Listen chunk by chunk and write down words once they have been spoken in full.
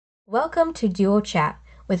Welcome to Duo Chat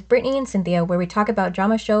with Brittany and Cynthia, where we talk about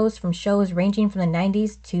drama shows from shows ranging from the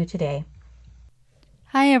 90s to today.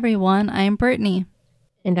 Hi everyone, I'm Brittany.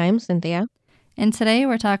 And I'm Cynthia. And today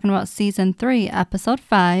we're talking about Season 3, Episode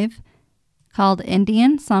 5, called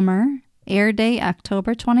Indian Summer, air date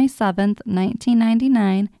October 27th,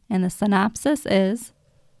 1999, and the synopsis is...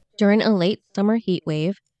 During a late summer heat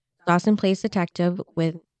wave, Dawson plays detective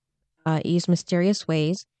with Eve's mysterious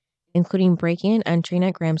ways, including breaking and entering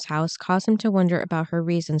at Graham's house, cause him to wonder about her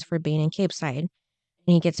reasons for being in Capeside, and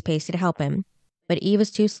he gets Pacey to help him. But Eve is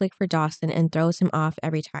too slick for Dawson and throws him off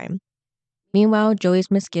every time. Meanwhile, Joey's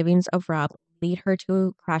misgivings of Rob lead her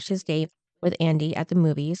to crash his date with Andie at the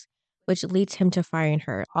movies, which leads him to firing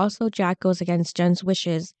her. Also, Jack goes against Jen's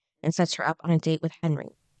wishes and sets her up on a date with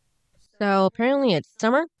Henry. So apparently it's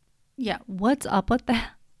summer? Yeah, what's up with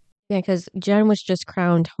that? Yeah, because Jen was just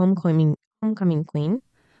crowned homecoming queen.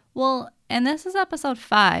 Well, and this is Episode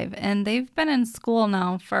 5, and they've been in school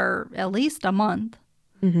now for at least a month.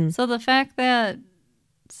 Mm-hmm. So the fact that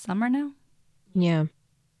summer now? Yeah.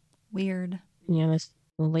 Weird. Yeah, this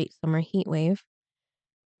late summer heat wave.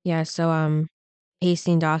 Yeah, so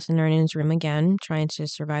Pacey and Dawson are in his room again, trying to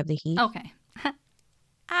survive the heat. Okay.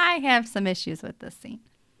 I have some issues with this scene.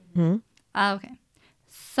 Mm-hmm. Okay.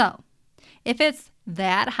 So, if it's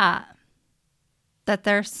that hot that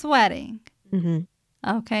they're sweating, Mm-hmm.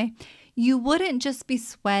 okay, you wouldn't just be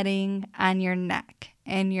sweating on your neck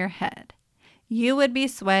and your head. You would be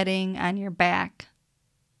sweating on your back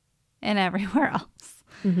and everywhere else.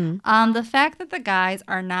 Mm-hmm. The fact that the guys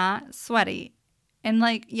are not sweaty, and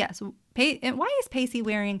like, yes, and why is Pacey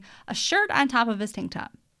wearing a shirt on top of his tank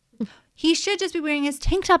top? He should just be wearing his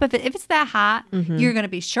tank top. If it's that hot, Mm-hmm. you're going to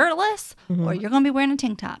be shirtless or you're going to be wearing a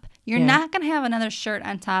tank top. You're Yeah. not going to have another shirt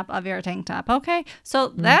on top of your tank top, okay? So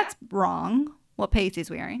that's wrong, what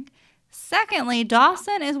Pacey's wearing. Secondly,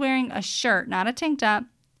 Dawson is wearing a shirt, not a tank top.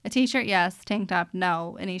 A t-shirt, yes. Tank top,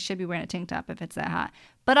 no. And he should be wearing a tank top if it's that hot.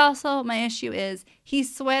 But also, my issue is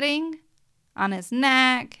he's sweating on his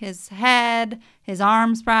neck, his head, his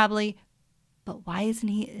arms probably. But why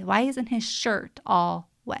isn't his shirt all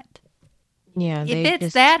wet? Yeah. If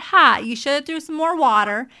it's that hot, you should have threw some more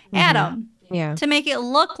water at him Yeah. to make it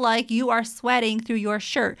look like you are sweating through your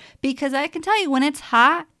shirt. Because I can tell you, when it's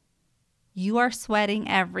hot, you are sweating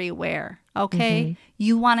everywhere, okay? Mm-hmm.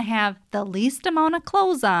 You want to have the least amount of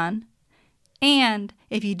clothes on. And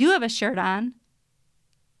if you do have a shirt on,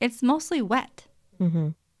 it's mostly wet. Mm-hmm.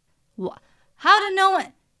 How to know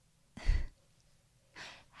it?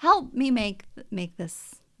 Help me make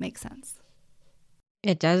this make sense.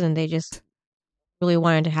 It doesn't. They just really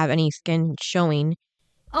wanted to have any skin showing.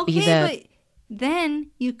 Okay, but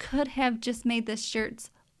then you could have just made the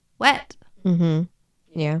shirts wet. Mm-hmm.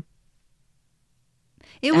 Yeah.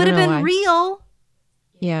 It would have been why. real.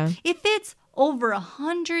 Yeah. If it's over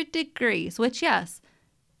 100 degrees, which, yes,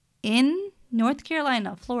 in North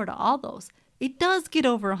Carolina, Florida, all those, it does get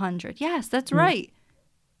over 100. Yes, that's right.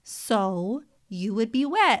 So you would be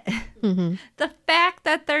wet. Mm-hmm. The fact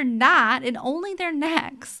that they're not, and only their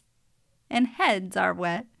necks and heads are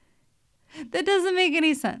wet, that doesn't make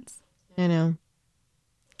any sense. I know.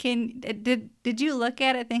 Did you look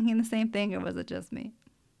at it thinking the same thing, or was it just me?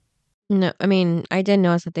 No, I mean, I did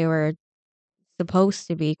notice that they were supposed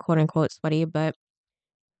to be quote unquote sweaty, but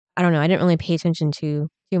I don't know. I didn't really pay attention too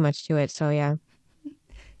much to it. So yeah,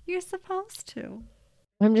 You're supposed to.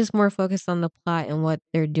 I'm just more focused on the plot and what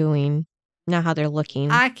they're doing, not how they're looking.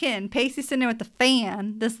 Pacey's sitting there with the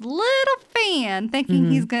fan, this little fan, thinking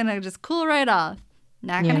he's gonna just cool right off.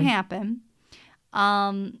 Not gonna happen.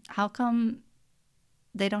 How come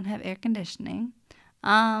they don't have air conditioning?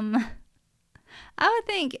 I would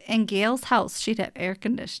think in Gail's house she'd have air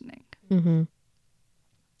conditioning. Mm-hmm.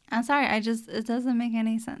 I'm sorry, it doesn't make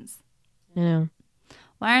any sense. I know.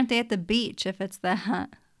 Why aren't they at the beach if it's that hot?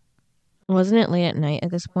 Wasn't it late at night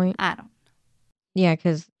at this point? I don't. Yeah,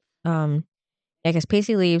 because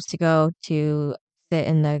Pacey leaves to go to sit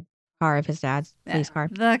in the car of his dad's police car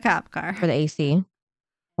The cop car. for the AC,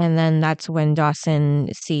 and then that's when Dawson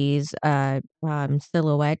sees a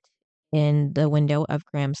silhouette in the window of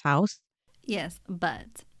Graham's house. Yes, but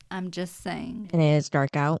I'm just saying. And it is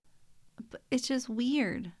dark out. But it's just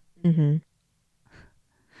weird. Mm-hmm.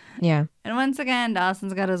 Yeah. And once again,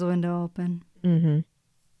 Dawson's got his window open. Mm-hmm.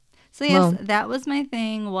 So yes, that was my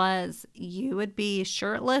thing, was you would be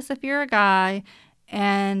shirtless if you're a guy,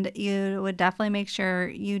 and you would definitely make sure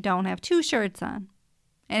you don't have two shirts on.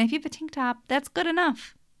 And if you have a tank top, that's good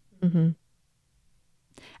enough. Mm-hmm.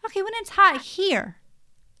 Okay, when it's hot here,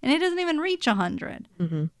 and it doesn't even reach 100,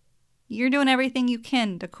 Mm-hmm. you're doing everything you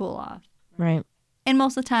can to cool off. Right. And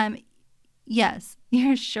most of the time, yes,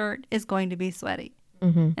 your shirt is going to be sweaty.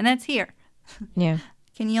 Mm-hmm. And that's here. Yeah.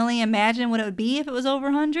 Can you only imagine what it would be if it was over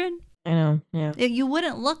 100? I know. Yeah. You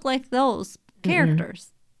wouldn't look like those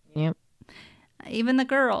characters. Yep. Even the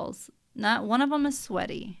girls. Not one of them is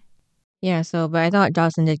sweaty. Yeah. So, but I thought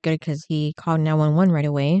Dawson did good because he called 911 right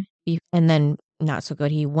away. And then not so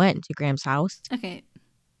good. He went to Graham's house. Okay.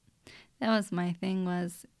 That was my thing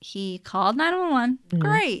was he called 911.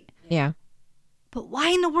 Great. Yeah. But why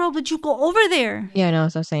in the world would you go over there? Yeah, I know.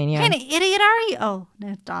 So I'm saying, yeah. What kind of idiot are you? Oh,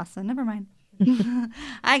 that's Dawson. Never mind.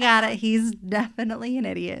 I got it. He's definitely an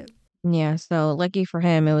idiot. Yeah. So lucky for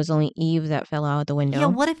him, it was only Eve that fell out the window. Yeah,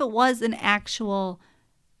 what if it was an actual,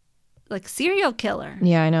 like, serial killer?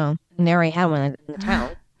 Yeah, I know. And they already had one in the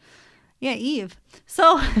town. Yeah, Eve.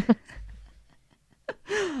 So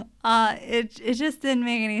it just didn't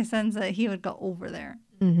make any sense that he would go over there.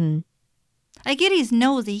 Mm-hmm. I get he's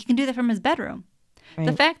nosy. He can do that from his bedroom. Right.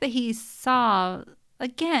 The fact that he saw,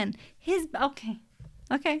 again, his...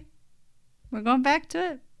 Okay. We're going back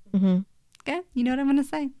to it. Mm-hmm. Okay? You know what I'm going to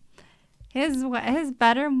say. His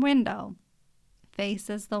bedroom window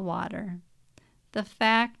faces the water. The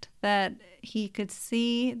fact that he could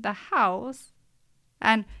see the house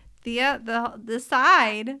and the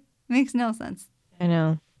side makes no sense. I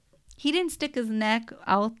know. He didn't stick his neck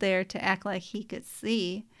out there to act like he could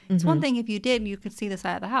see. It's one thing if you did, you could see the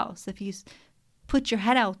side of the house. If you put your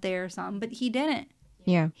head out there or something, but he didn't.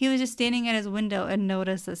 Yeah. He was just standing at his window and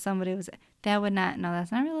noticed that somebody was. That would not. No,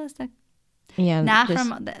 that's not realistic. Yeah. Not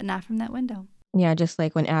from that window. Yeah, just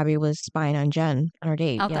like when Abby was spying on Jen on her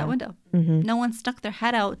date. Out that window. Mm-hmm. No one stuck their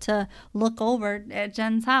head out to look over at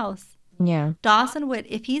Jen's house. Yeah. Dawson would,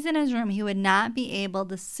 if he's in his room, he would not be able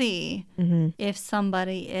to see if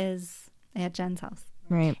somebody is at Jen's house.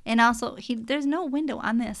 Right. And also, there's no window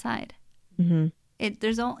on that side. Mm-hmm.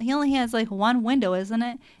 He only has like one window, isn't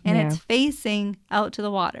it? And it's facing out to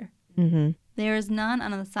the water. Mm-hmm. There is none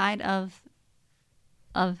on the side of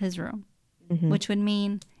his room, Mm-hmm. which would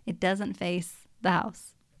mean it doesn't face the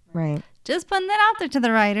house. Right. Just putting that out there to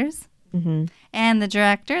the writers Mm-hmm. and the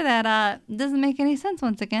director that doesn't make any sense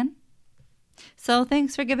once again. So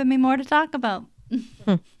thanks for giving me more to talk about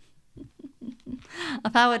of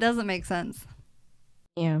how it doesn't make sense.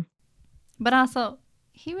 Yeah. But also,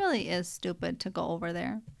 he really is stupid to go over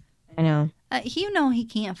there. I know. He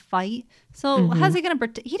can't fight. So how's he going to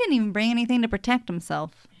protect? He didn't even bring anything to protect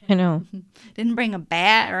himself. I know. Didn't bring a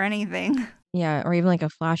bat or anything. Yeah, or even like a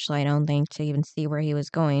flashlight, I don't think, to even see where he was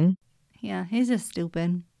going. Yeah, he's just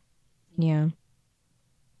stupid. Yeah.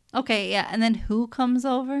 Okay, yeah. And then who comes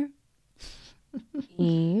over?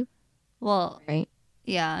 Eve. Well, Right.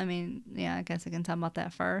 yeah, I mean, yeah, I guess I can talk about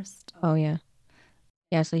that first. Oh, yeah.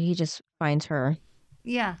 Yeah, so he just finds her.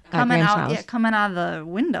 Yeah, At coming Graham's out. house. Yeah, coming out of the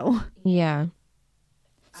window. Yeah.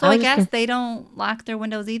 So I was just guess they don't lock their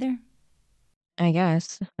windows either. I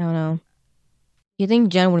guess. I don't know. You think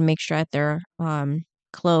Jen would make sure that they're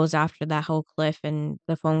closed after that whole Cliff and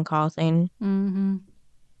the phone call thing? Mm-hmm.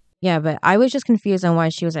 Yeah, but I was just confused on why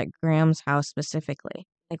she was at Graham's house specifically.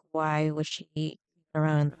 Like, why was she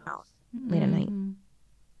around the house late at night?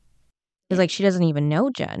 Because, like, she doesn't even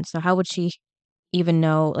know Jen. So how would she even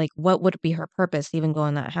know, like, what would be her purpose to even go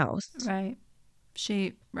in that house? Right.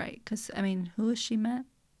 Right. Because, I mean, who has she met?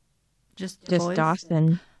 Just boys?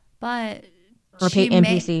 Dawson. But Or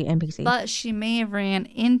NPC. But she may have ran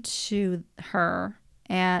into her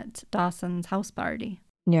at Dawson's house party.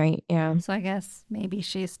 Right, yeah. So I guess maybe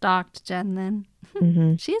she stalked Jen then.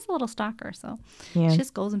 Mm-hmm. She is a little stalker, so Yeah. she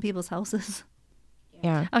just goes in people's houses.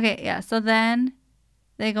 Yeah. Okay, yeah. So then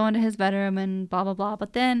they go into his bedroom and blah, blah, blah.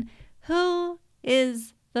 But then who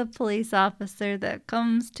is the police officer that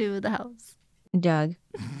comes to the house? Doug.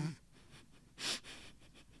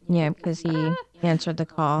 Yeah, because he answered the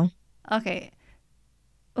call. Okay.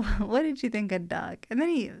 What did you think of Doug? And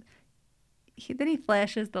then he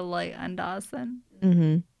flashes the light on Dawson.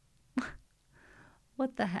 Mm-hmm.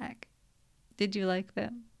 What the heck? Did you like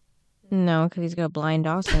that? No, because he's got blind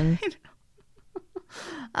Dawson.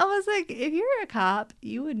 I was like, if you're a cop,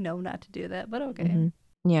 you would know not to do that, but okay.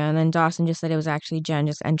 Mm-hmm. Yeah, and then Dawson just said it was actually Jen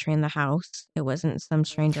just entering the house. It wasn't some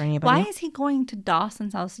stranger or anybody. Why is he going to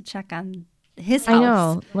Dawson's house to check on his house? I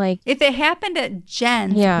know, like... If it happened at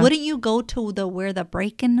Jen's, wouldn't you go to where the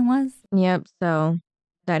break-in was? Yep, so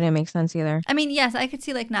that didn't make sense either. I mean, yes, I could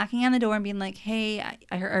see, like, knocking on the door and being like, hey,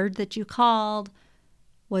 I heard that you called.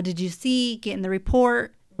 What did you see? Getting the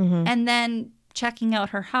report. Mm-hmm. And then checking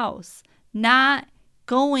out her house. Not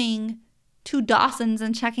going to Dawson's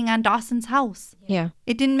and checking on Dawson's house. Yeah.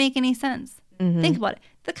 It didn't make any sense. Mm-hmm. Think about it.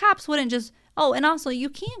 The cops wouldn't just... Oh, and also, you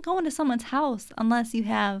can't go into someone's house unless you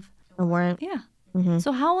have... A warrant? Yeah. Mm-hmm.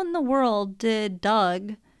 So how in the world did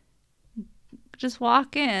Doug just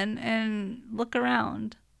walk in and look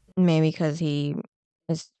around? Maybe because he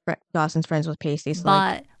is Dawson's friends with Pacey. So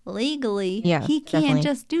But legally, yeah, he can't definitely.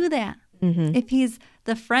 just do that Mm-hmm. if he's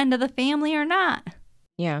the friend of the family or not.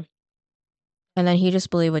 Yeah. And then he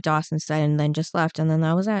just believed what Dawson said and then just left. And then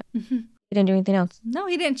that was it. Mm-hmm. He didn't do anything else. No,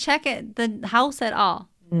 he didn't check the house at all.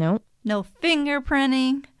 Nope. No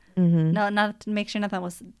fingerprinting. Mm-hmm. No, not to make sure nothing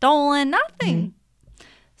was stolen. Nothing.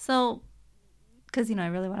 So, because, I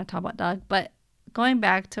really want to talk about Doug. But going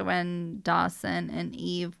back to when Dawson and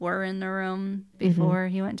Eve were in the room before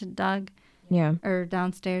he went to Doug. Yeah. Or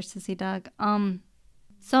downstairs to see Doug.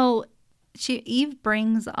 So Eve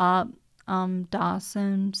brings up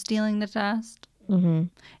Dawson stealing the test. Mm-hmm.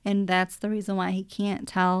 And that's the reason why he can't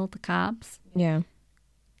tell the cops. Yeah.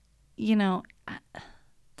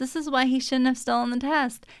 This is why he shouldn't have stolen the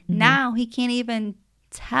test. Now he can't even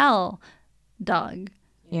tell Doug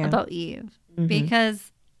about Eve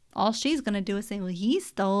because all she's going to do is say, well, he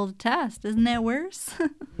stole the test. Isn't that worse?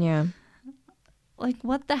 Yeah. Like,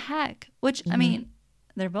 what the heck? Which, I mean,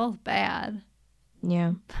 they're both bad.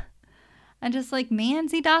 Yeah. And just like,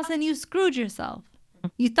 Manzi Dawson, you screwed yourself.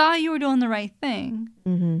 You thought you were doing the right thing.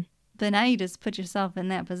 Mm-hmm. But now you just put yourself in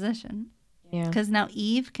that position. Yeah. Because now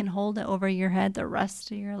Eve can hold it over your head the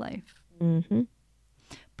rest of your life. Mm-hmm.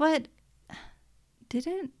 But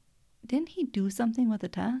didn't he do something with the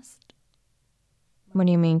test? What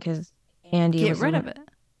do you mean? Because Andie Get rid of it.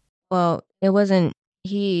 Well, it wasn't.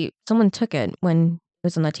 Someone took it when it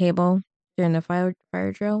was on the table during the fire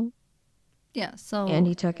drill. Yeah, so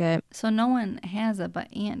Andie took it. So no one has it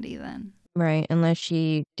but Andie then. Right, unless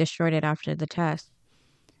she destroyed it after the test.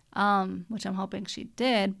 Which I'm hoping she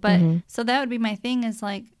did. But so that would be my thing is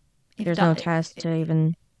like, if there's no test to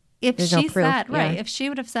even. If there's she no proof, said right, if she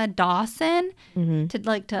would have said Dawson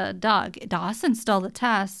to Doug, Dawson stole the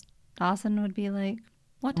test. Dawson would be like,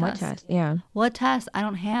 what test? What test? Yeah. What test? I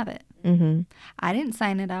don't have it. Mm-hmm. I didn't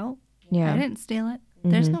sign it out. Yeah. I didn't steal it.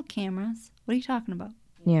 There's no cameras. What are you talking about?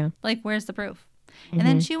 Yeah. Like, where's the proof? And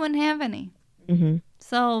then she wouldn't have any. Mm-hmm.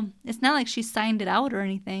 So it's not like she signed it out or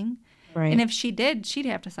anything. Right. And if she did, she'd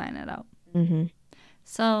have to sign it out. Mm-hmm.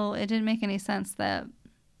 So it didn't make any sense that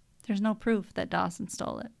there's no proof that Dawson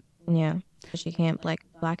stole it. Yeah. So she can't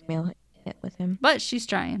blackmail it with him. But she's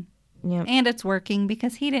trying. Yeah. And it's working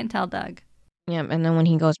because he didn't tell Doug. Yeah. And then when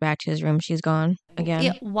he goes back to his room, she's gone again.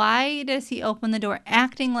 Yeah, why does he open the door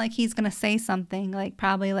acting like he's going to say something? Like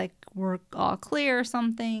probably like we're all clear or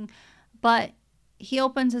something. But he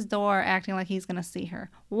opens his door acting like he's going to see her.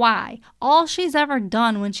 Why? All she's ever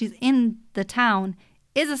done when she's in the town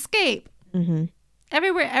is escape. Mm-hmm.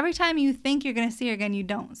 Every time you think you're going to see her again, you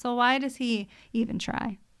don't. So why does he even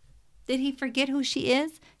try? Did he forget who she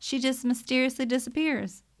is? She just mysteriously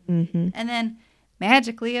disappears. Mm-hmm. And then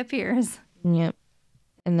magically appears. Yep.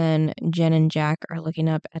 And then Jen and Jack are looking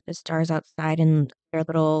up at the stars outside in their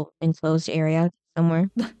little enclosed area somewhere.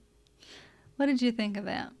 What did you think of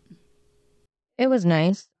that? It was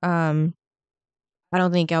nice. I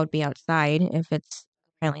don't think I would be outside if it's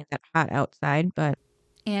apparently that hot outside, but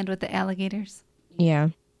And with the alligators yeah.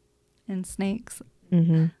 and snakes.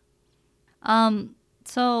 Mm-hmm.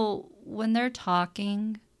 So when they're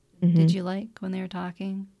talking, did you like when they were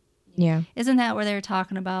talking? Yeah. Isn't that where they were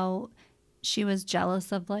talking about she was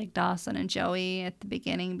jealous of like Dawson and Joey at the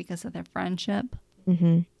beginning because of their friendship?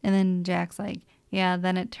 Mm-hmm. And then Jack's like, yeah,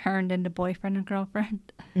 then it turned into boyfriend and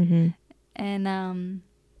girlfriend. Mm-hmm. And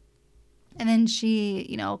then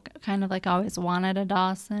she, kind of like always wanted a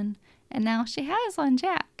Dawson. And now she has one,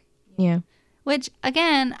 Jack. Yeah. Which,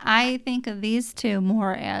 again, I think of these two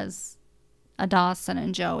more as a Dawson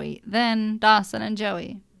and Joey than Dawson and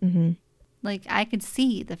Joey. Mm-hmm. Like, I could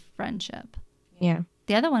see the friendship. Yeah.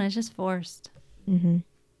 The other one is just forced. Mm-hmm.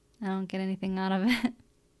 I don't get anything out of it.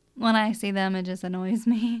 When I see them, it just annoys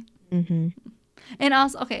me. Mm-hmm. And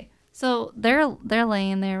also, okay, so they're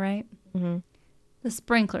laying there, right? Mm-hmm. The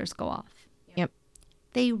sprinklers go off. Yep.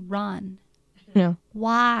 They run. No.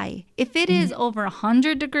 Why? If it is over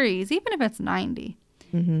 100 degrees, even if it's 90,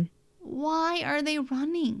 Mm-hmm. why are they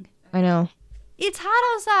running? I know. It's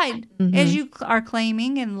hot outside, as you are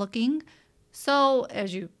claiming and looking. So,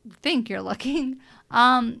 as you think you're looking,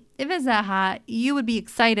 if it's that hot, you would be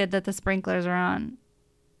excited that the sprinklers are on.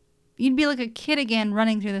 You'd be like a kid again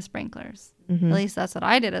running through the sprinklers. Mm-hmm. At least that's what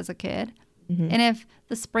I did as a kid. Mm-hmm. And if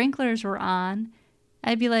the sprinklers were on,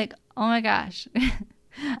 I'd be like, oh my gosh,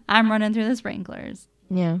 I'm running through the sprinklers.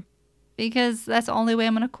 Yeah. Because that's the only way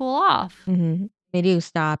I'm going to cool off. Mm-hmm. They do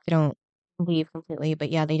stop. They don't leave completely, but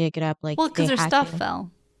yeah, they did get up. Like, well, because their stuff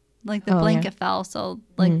fell. Like the blanket fell. So,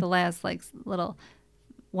 like the last, like, little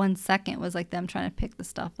 1 second was like them trying to pick the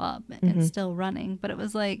stuff up and still running. But it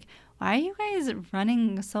was like, why are you guys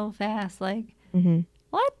running so fast? Like,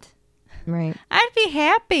 what? Right. I'd be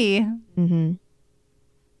happy. Mm-hmm.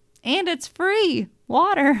 And it's free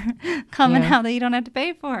water coming out that you don't have to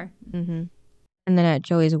pay for. Mm-hmm. And then at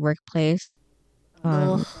Joey's workplace,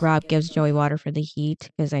 Rob gives Joey water for the heat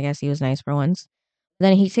because I guess he was nice for once.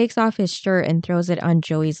 Then he takes off his shirt and throws it on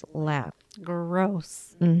Joey's lap.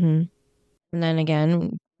 Gross. Mm-hmm. And then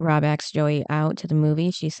again, Rob asks Joey out to the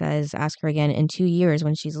movie. She says, ask her again in 2 years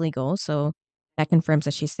when she's legal. So that confirms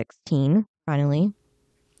that she's 16, finally.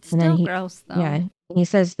 Still gross, though. Yeah. He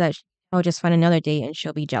says that I'll just find another date and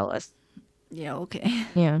she'll be jealous. Yeah, okay.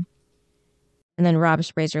 Yeah. And then Rob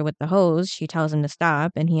sprays her with the hose. She tells him to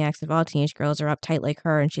stop, and he asks if all teenage girls are uptight like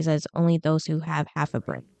her, and she says only those who have half a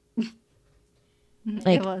brain.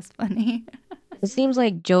 It was funny. It seems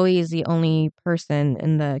like Joey is the only person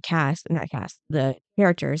in the the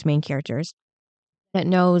main characters, that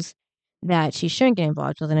knows that she shouldn't get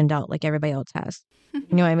involved with an adult like everybody else has. You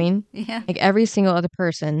know what I mean? Yeah. Like every single other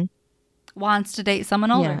person wants to date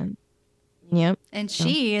someone older. Yeah. Yep. And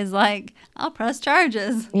she is like, I'll press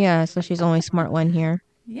charges. Yeah, so she's the only smart one here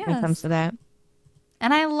Yes. when it comes to that.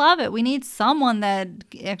 And I love it. We need someone that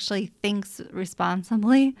actually thinks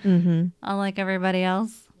responsibly, unlike everybody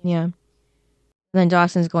else. Yeah. And then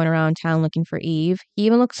Dawson's going around town looking for Eve. He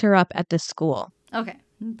even looks her up at the school. Okay,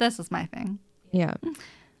 this is my thing. Yeah.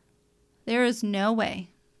 There is no way,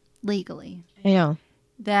 legally, I know.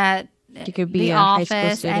 that She could be the a high school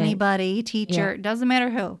office, student. anybody, teacher, doesn't matter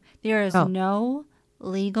who. There is no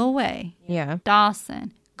legal way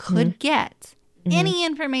Dawson could get any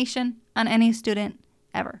information on any student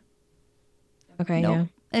ever. Okay, Nope.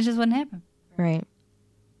 It just wouldn't happen. Right.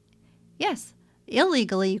 Yes,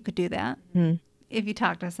 illegally you could do that if you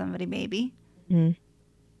talk to somebody, maybe.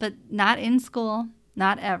 But not in school,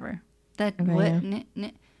 not ever. That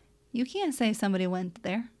you can't say somebody went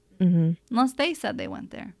there unless they said they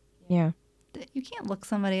went there. Yeah. You can't look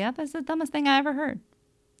somebody up. That's the dumbest thing I ever heard.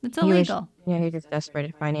 It's illegal. He's just desperate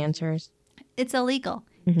to find answers. It's illegal.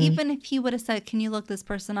 Even if he would have said, can you look this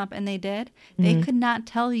person up? And they did, they could not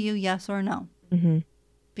tell you yes or no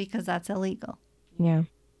because that's illegal. Yeah.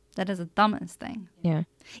 That is the dumbest thing. Yeah.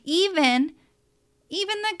 Even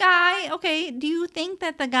the guy, okay, do you think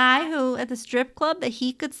that the guy who at the strip club, that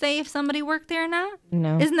he could say if somebody worked there or not?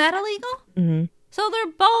 No. Isn't that illegal? So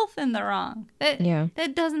they're both in the wrong.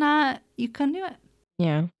 That does not, you couldn't do it.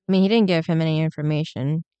 Yeah. I mean, he didn't give him any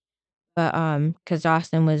information, but because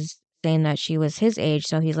Dawson was saying that she was his age,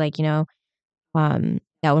 so he's like, that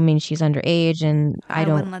would mean she's underage, and I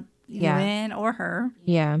wouldn't let you in or her.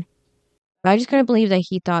 Yeah. But I just couldn't believe that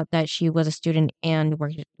he thought that she was a student and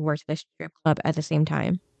worked at the strip club at the same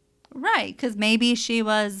time. Right, because maybe she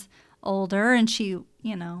was older and she,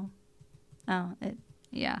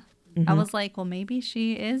 I was like, well, maybe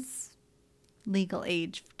she is legal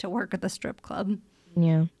age to work at the strip club.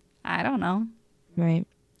 Yeah. I don't know. Right.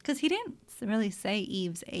 Because he didn't really say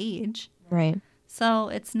Eve's age. Right. So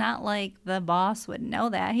it's not like the boss would know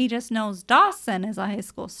that. He just knows Dawson is a high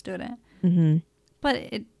school student. But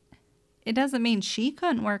it doesn't mean she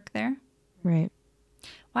couldn't work there. Right.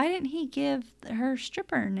 Why didn't he give her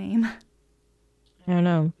stripper name? I don't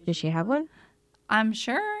know. Did she have one? I'm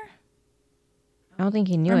sure. I don't think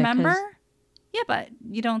he knew Remember? it. Yeah, but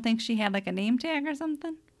you don't think she had like a name tag or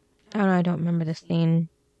something? I don't know. I don't remember the scene.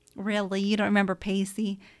 Really? You don't remember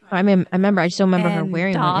Pacey? I mean, I remember. I just don't remember her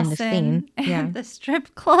wearing Dawson one in the scene. Yeah. The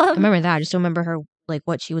strip club. I remember that. I just don't remember her, like,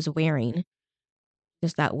 what she was wearing.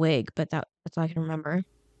 Just that wig, but that's all I can remember.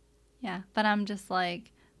 Yeah, but I'm just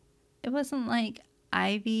like, it wasn't like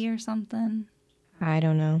Ivy or something. I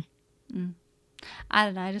don't know. I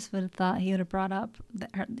don't know. I just would have thought he would have brought up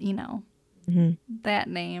her, that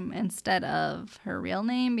name instead of her real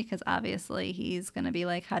name, because obviously he's going to be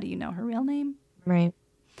like, how do you know her real name? Right.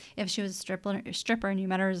 If she was a stripper and you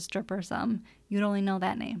met her as a stripper or something, you'd only know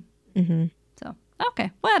that name. So, okay,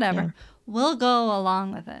 whatever. Yeah. We'll go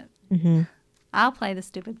along with it. I'll play the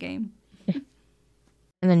stupid game.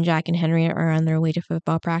 And then Jack and Henry are on their way to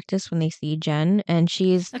football practice when they see Jen, and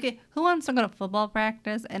she's... Okay, who wants to go to football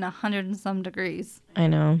practice in 100 and some degrees? I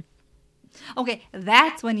know. Okay,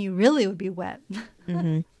 that's when you really would be wet.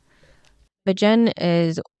 But Jen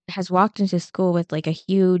has walked into school with like a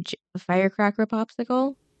huge firecracker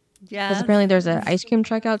popsicle. Yeah. Because apparently there's an ice cream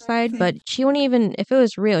truck outside, but she wouldn't even, if it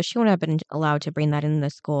was real, she wouldn't have been allowed to bring that in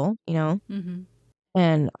the school,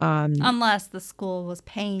 And unless the school was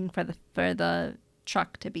paying for the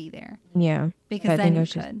truck to be there. Yeah. Because then you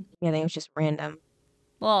could. I think it was just random.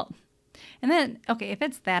 Well, and then, okay, if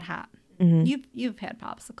it's that hot, you've had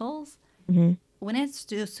popsicles. when it's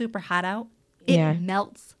super hot out, it Yeah.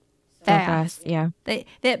 melts So fast. Yeah.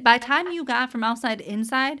 That by the time you got from outside to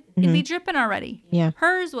inside, it'd be dripping already. Yeah.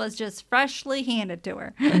 Hers was just freshly handed to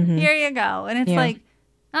her. Here you go. And it's like,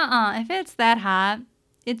 if it's that hot,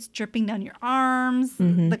 it's dripping down your arms,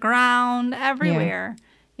 the ground, everywhere.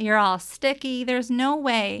 You're all sticky. There's no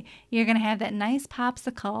way you're going to have that nice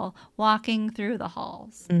popsicle walking through the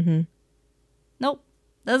halls. Nope.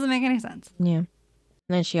 Doesn't make any sense. Yeah. And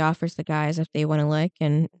then she offers the guys if they want to lick,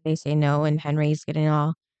 and they say no, and Henry's getting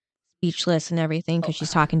all speechless and everything because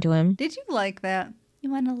she's talking to him. Did you like that?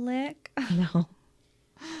 You want to lick? No.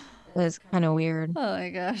 It was kind of weird. Oh my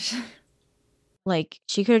gosh. Like,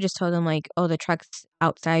 she could have just told him, like, oh, the truck's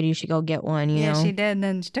outside, you should go get one, you know? Yeah, she did. And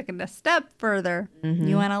then she took it a step further.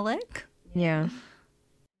 You want to lick? Yeah.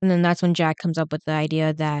 And then that's when Jack comes up with the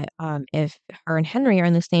idea that if her and Henry are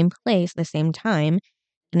in the same place at the same time,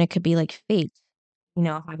 then it could be like fate, you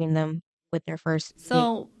know, having them with their first date.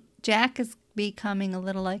 So Jack is becoming a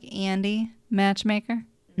little like Andie, matchmaker.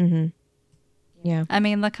 Yeah. I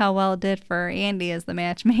mean, look how well it did for Andie as the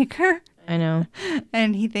matchmaker. I know.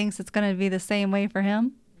 And he thinks it's going to be the same way for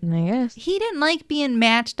him. I guess. He didn't like being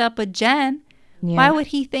matched up with Jen. Yeah. Why would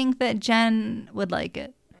he think that Jen would like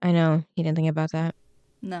it? I know. He didn't think about that.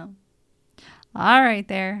 No. All right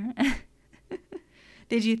there.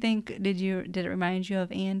 Did it remind you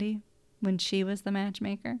of Andie when she was the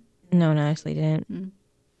matchmaker? No, honestly didn't.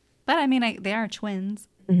 But I mean, they are twins.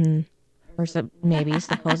 Or maybe,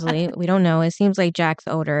 supposedly. We don't know. It seems like Jack's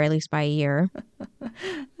older, at least by a year.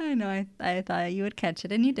 I know. I thought you would catch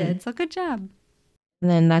it, and you did. So good job. And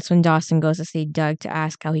then that's when Dawson goes to see Doug to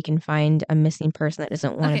ask how he can find a missing person that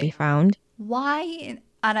doesn't want to be found. Why,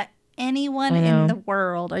 out of anyone in the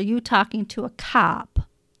world, are you talking to a cop?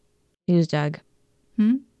 Who's Doug?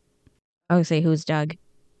 I would say, who's Doug?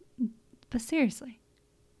 But seriously,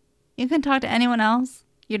 you can talk to anyone else?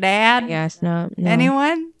 Your dad? Yes, no.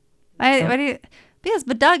 Anyone? Why do you?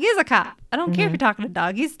 But Doug is a cop. I don't care if you're talking to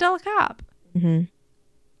Doug. He's still a cop.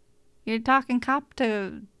 You're talking cop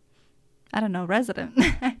to, I don't know, resident.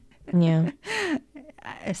 Yeah.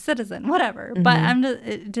 A citizen, whatever. But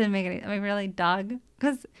it didn't make any, really, Doug?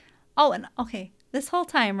 Because, this whole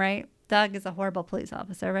time, right, Doug is a horrible police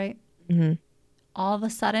officer, right? All of a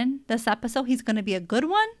sudden, this episode, he's going to be a good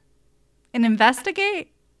one and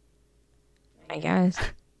investigate? I guess.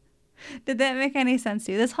 Did that make any sense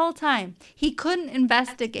to you? This whole time, he couldn't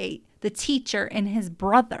investigate the teacher and his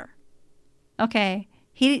brother. Okay?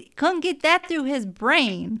 He couldn't get that through his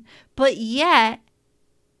brain, but yet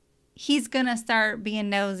he's going to start being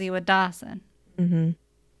nosy with Dawson.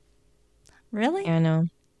 Really? Yeah, I know.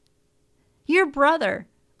 Your brother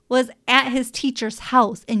was at his teacher's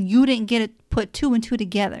house and you didn't get it put 2 and 2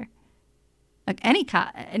 together. Like any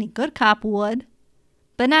good cop would,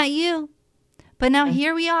 but not you. But now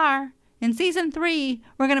here we are. In season 3,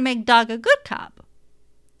 we're going to make Doug a good cop.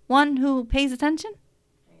 One who pays attention.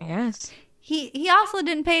 Yes. He also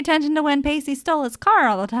didn't pay attention to when Pacey stole his car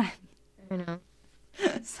all the time. I know.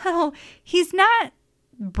 So he's not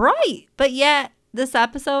bright, but yet this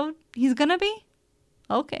episode, he's going to be?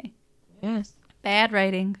 Okay. Yes. Bad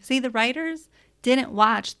writing. See, the writers didn't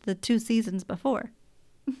watch the 2 seasons before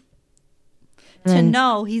to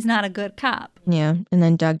know he's not a good cop. Yeah. And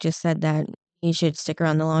then Doug just said that he should stick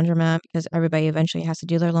around the laundromat because everybody eventually has to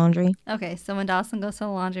do their laundry. Okay, so when Dawson goes to the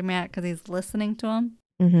laundromat because he's listening to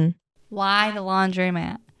him, why the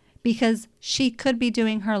laundromat? Because she could be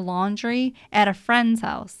doing her laundry at a friend's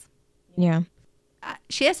house. Yeah.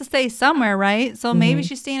 She has to stay somewhere, right? So maybe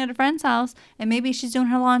she's staying at a friend's house and maybe she's doing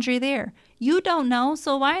her laundry there. You don't know,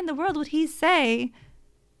 so why in the world would he say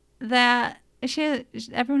that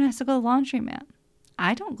everyone has to go to the laundromat?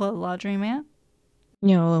 I don't go to the laundromat.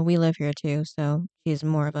 You know, we live here too, so she's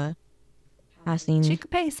more of a passing. She could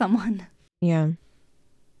pay someone. Yeah.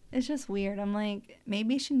 It's just weird. I'm like,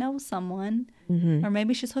 maybe she knows someone, or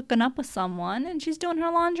maybe she's hooking up with someone and she's doing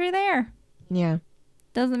her laundry there. Yeah.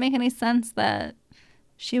 Doesn't make any sense that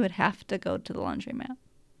she would have to go to the laundromat.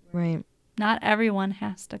 Right. Not everyone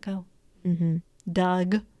has to go.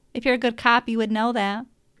 Doug. If you're a good cop, you would know that.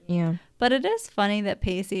 Yeah. But it is funny that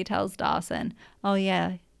Pacey tells Dawson, oh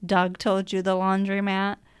yeah, Doug told you the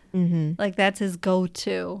laundromat. Like that's his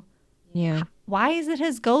go-to. Yeah. Why is it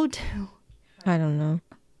his go-to? I don't know.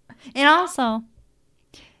 And also,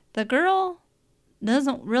 the girl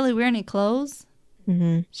doesn't really wear any clothes.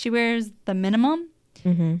 She wears the minimum.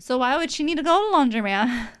 So why would she need to go to the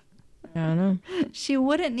laundromat? I don't know. She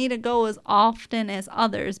wouldn't need to go as often as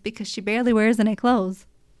others because she barely wears any clothes.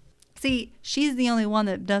 See, she's the only one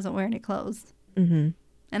that doesn't wear any clothes. And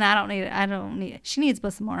I don't need it. She needs to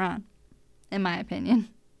put some more on, in my opinion.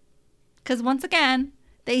 Because once again,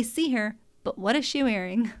 they see her, but what is she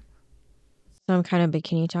wearing? Some kind of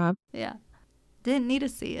bikini top. Yeah. Didn't need to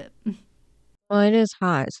see it. Well, it is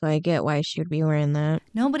hot, so I get why she would be wearing that.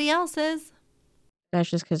 Nobody else is. That's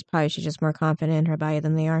just because probably she's just more confident in her body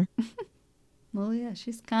than they are. Well, yeah,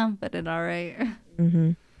 she's confident, all right.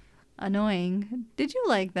 Mm-hmm. Annoying. Did you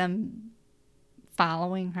like them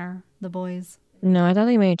following her, the boys? No, I thought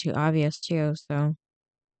they made it too obvious, too, so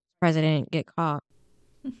surprised I didn't get caught.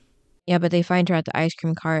 Yeah, but they find her at the ice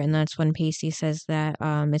cream cart, and that's when Pacey says that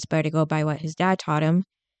it's better to go by what his dad taught him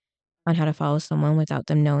on how to follow someone without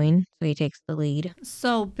them knowing, so he takes the lead.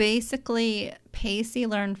 So basically, Pacey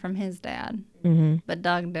learned from his dad, Mm-hmm. but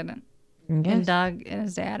Doug didn't. Yes. And Doug and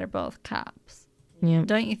his dad are both cops. Yeah.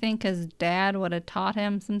 Don't you think his dad would have taught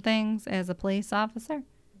him some things as a police officer?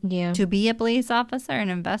 Yeah. To be a police officer and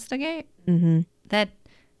investigate? Mm-hmm. That.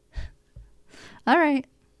 All right.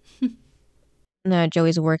 At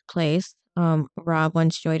Joey's workplace, Rob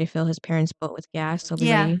wants Joey to fill his parents' boat with gas so he'll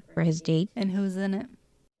be ready for his date. And who's in it?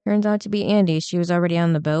 Turns out to be Andie. She was already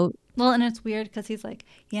on the boat. Well, and it's weird because he's like,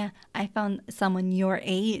 yeah, I found someone your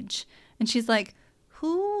age. And she's like,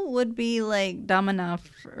 who would be like dumb enough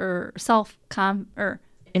or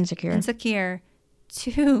insecure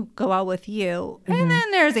to go out with you? Mm-hmm. And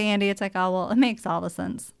then there's Andie. It's like, oh, well, it makes all the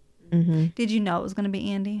sense. Mm-hmm. Did you know it was going to be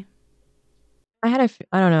Andie? I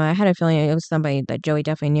don't know. I had a feeling it was somebody that Joey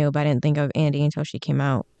definitely knew, but I didn't think of Andie until she came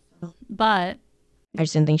out. But I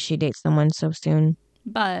just didn't think she'd date someone so soon.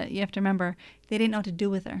 But you have to remember, they didn't know what to do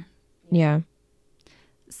with her. Yeah.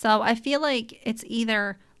 So I feel like it's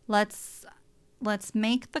either let's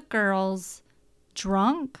make the girls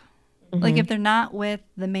drunk, Mm-hmm. like if they're not with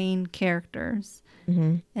the main characters,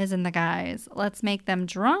 Mm-hmm. as in the guys, let's make them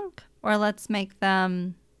drunk, or let's make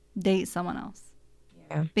them date someone else.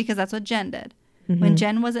 Yeah. Because that's what Jen did. Mm-hmm. When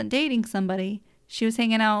Jen wasn't dating somebody, she was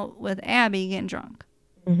hanging out with Abby getting drunk.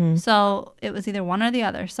 Mm-hmm. So it was either one or the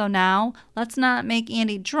other. So now let's not make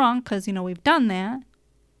Andie drunk because, we've done that.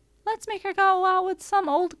 Let's make her go out with some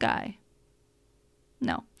old guy.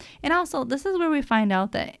 No. And also, this is where we find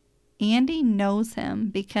out that Andie knows him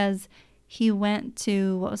because he went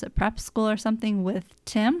to, prep school or something with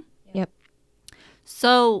Tim? Yep.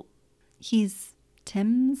 So he's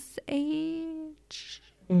Tim's age,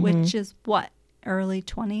 Mm-hmm. which is what? Early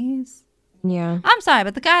 20s? Yeah. I'm sorry,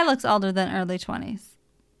 but the guy looks older than early 20s.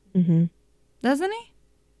 Mm-hmm. Doesn't he?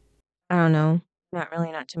 I don't know.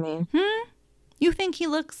 Not to me. You think he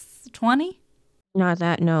looks 20? Not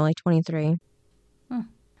that, no, like 23.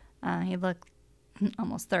 He looked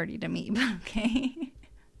almost 30 to me, but okay.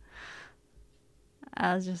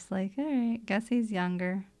 I was just like, all right, guess he's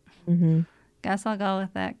younger. Mm-hmm. Guess I'll go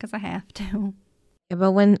with that because I have to. Yeah,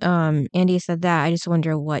 but when Andie said that, I just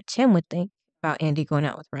wonder what Tim would think about Andie going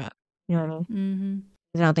out with Rob. You know what I mean? Mm-hmm.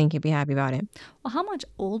 'Cause I don't think he'd be happy about it. Well, how much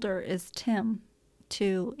older is Tim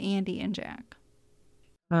to Andie and Jack?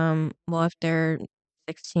 Well, if they're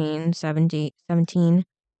 16, 17,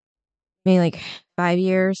 maybe like 5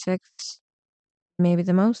 years, 6, maybe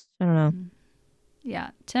the most. I don't know.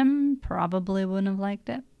 Yeah, Tim probably wouldn't have liked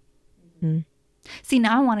it. Mm-hmm. See,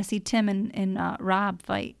 now I want to see Tim and Rob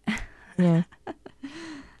fight. Yeah.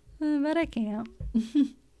 But I can't.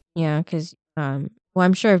 Yeah, because, well,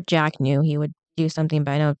 I'm sure if Jack knew, he would do something,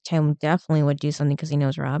 but I know Tim definitely would do something because he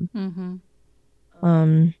knows Rob.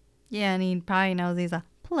 Mm-hmm. Yeah, and he probably knows he's a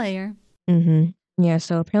player. Mm-hmm. Yeah,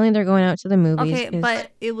 so apparently they're going out to the movies. Okay,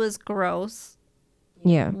 but it was gross.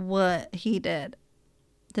 Yeah. What he did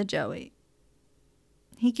to Joey.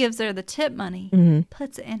 He gives her the tip money, Mm-hmm.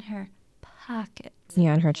 puts it in her pocket.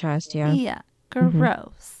 Yeah, on her chest, yeah. Yeah,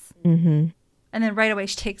 gross. Mm-hmm. And then right away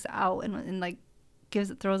she takes it out and like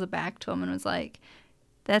throws it back to him and was like,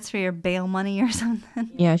 "That's for your bail money or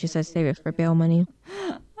something." Yeah, she says save it for bail money.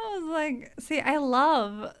 I was like, see, I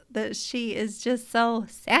love that she is just so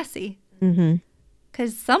sassy. Mm-hmm.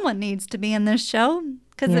 Because someone needs to be in this show.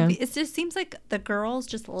 Because Yeah. it just seems like the girls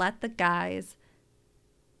just let the guys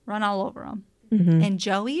run all over them. Mm-hmm. And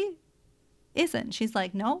Joey isn't. She's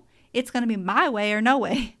like, no, it's going to be my way or no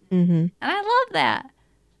way. Mm-hmm. And I love that.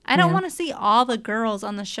 I don't Yeah. want to see all the girls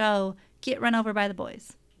on the show get run over by the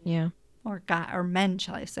boys. Yeah. Or men,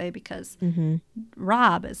 shall I say, because Mm-hmm.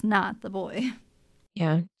 Rob is not the boy.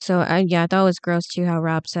 Yeah. So I thought it was gross too how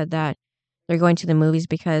Rob said that they're going to the movies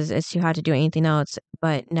because it's too hot to do anything else,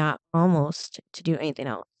 but not almost to do anything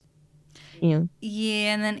else. You know?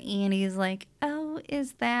 Yeah, and then Andie's like, oh,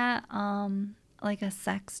 is that like a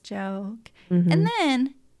sex joke? Mm-hmm. And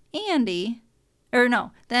then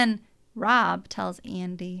then Rob tells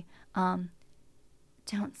Andie,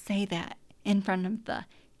 don't say that in front of the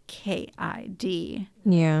KID.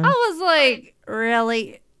 Yeah. I was like,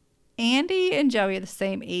 really? Andie and Joey are the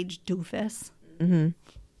same age doofus. Mm-hmm.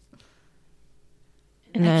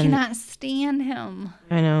 And I cannot stand him.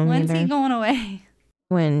 I know. When's he going away?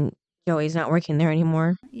 When Joey's not working there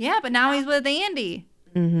anymore. Yeah, but now he's with Andie.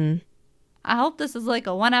 Mm-hmm. I hope this is like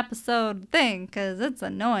a 1 episode thing because it's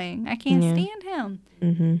annoying. I can't stand him.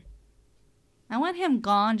 Mm-hmm. I want him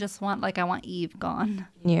gone. I want Eve gone.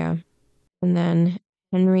 Yeah. And then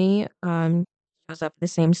Henry shows up at the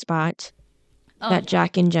same spot that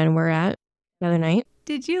Jack and Jen were at the other night.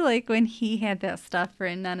 Did you like when he had that stuff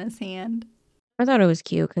written on his hand? I thought it was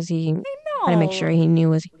cute because he had to make sure he knew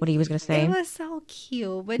what he was going to say. It was so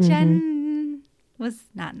cute, but Jen was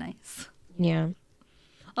not nice. Yeah.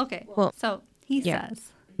 Okay, well, so he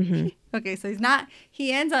says. Mm-hmm. Okay, so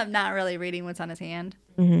he ends up not really reading what's on his hand.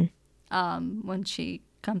 Mm-hmm. When she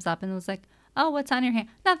comes up and was like, "Oh, what's on your hand?"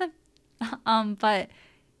 Nothing. But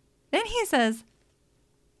then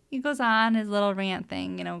he goes on his little rant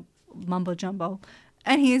thing, mumbo jumbo,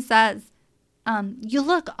 and he says, "You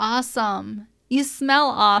look awesome. You smell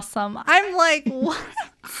awesome." I'm like, what?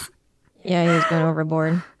 Yeah, he was going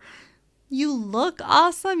overboard. You look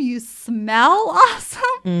awesome. You smell awesome.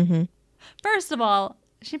 Mm-hmm. First of all,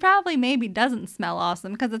 she probably maybe doesn't smell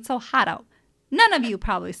awesome because it's so hot out. None of you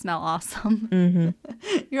probably smell awesome.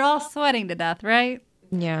 Mm-hmm. You're all sweating to death, right?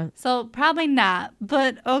 Yeah. So probably not,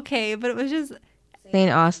 but okay. But it was just saying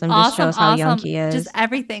awesome just shows how young he is. Just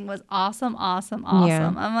everything was awesome.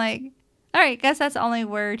 Yeah. I'm like, all right, guess that's the only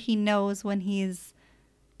word he knows when he's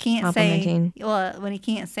can't say. Well, when he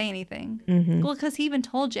can't say anything. Mm-hmm. Well, because he even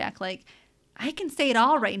told Jack, like, I can say it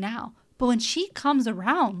all right now, but when she comes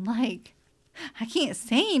around, like, I can't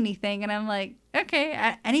say anything. And I'm like,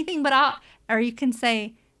 okay, anything but or you can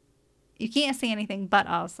say, you can't say anything but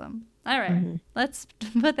awesome. All right, let's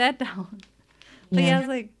put that down. But yeah, I was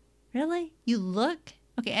like, really? You look?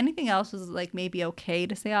 Okay, anything else was like maybe okay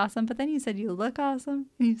to say awesome, but then you said you look awesome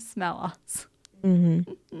and you smell awesome.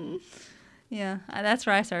 Mm-hmm. Yeah, that's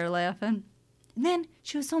where I started laughing. And then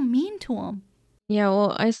she was so mean to him. Yeah,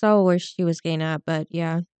 well, I saw where she was getting at, but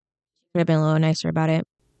yeah, she could have been a little nicer about it.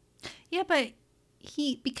 Yeah, but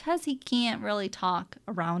because he can't really talk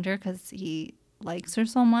around her because he likes her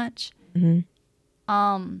so much.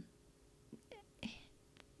 Mm-hmm.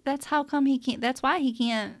 That's how come he can't. That's why he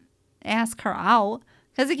can't ask her out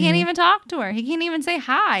because he can't even talk to her. He can't even say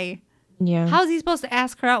hi. Yeah. How's he supposed to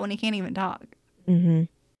ask her out when he can't even talk? Mm-hmm.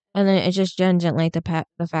 And then it just Jen didn't like the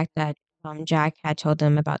fact that Jack had told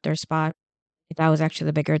them about their spot. That was actually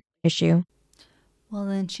the bigger issue. Well,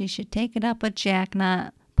 then she should take it up with Jack,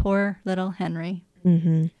 not poor little Henry.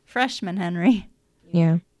 Mm-hmm. Freshman Henry.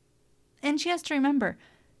 Yeah. And she has to remember,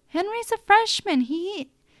 Henry's a freshman. He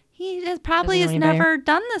probably has never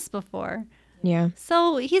done this before. Yeah.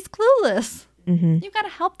 So he's clueless. Mm-hmm. You got to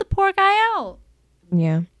help the poor guy out.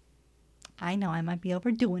 Yeah. I know I might be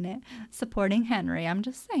overdoing it, supporting Henry. I'm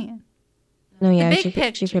just saying. No, yeah, she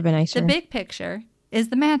could have been nicer. The big picture is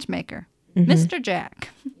the matchmaker, Mm-hmm. Mr. Jack.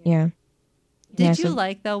 Yeah. Did you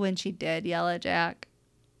like, though, when she did yell at Jack?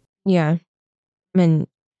 Yeah. I mean,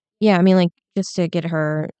 like, just to get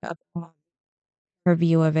her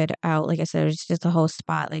view of it out, like I said, it was just a whole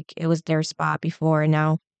spot. Like, it was their spot before, and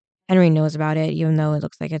now Henry knows about it, even though it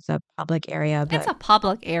looks like it's a public area. But it's a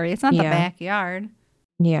public area. It's not the backyard.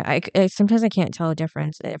 Yeah, I sometimes I can't tell a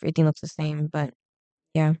difference. Everything looks the same, but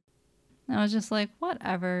yeah. I was just like,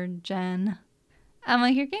 whatever, Jen. I'm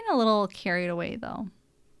like, you're getting a little carried away, though.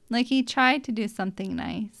 Like, he tried to do something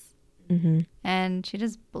nice, and she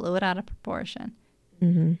just blew it out of proportion.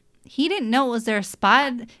 Mm-hmm. He didn't know it was their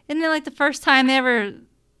spot. Isn't it like the first time they ever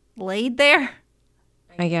laid there?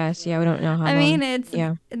 I guess, yeah, we don't know how I long. mean, it's,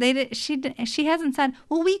 she hasn't said,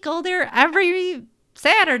 well, we go there every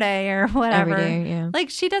Saturday or whatever. Every day, yeah. Like,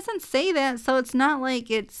 she doesn't say that, so it's not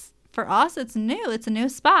like it's, for us, it's new. It's a new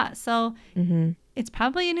spot. So it's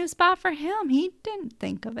probably a new spot for him. He didn't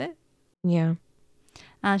think of it. Yeah.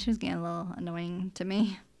 She was getting a little annoying to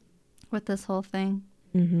me with this whole thing.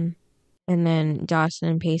 Mm-hmm. And then Dawson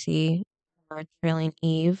and Pacey are trailing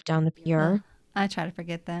Eve down the pier. I try to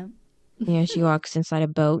forget that. Yeah, she walks inside a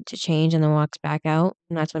boat to change and then walks back out.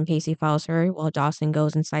 And that's when Pacey follows her while Dawson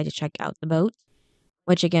goes inside to check out the boat.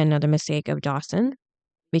 Which, again, another mistake of Dawson.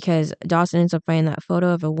 Because Dawson ends up finding that photo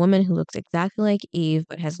of a woman who looks exactly like Eve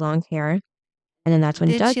but has long hair. And then that's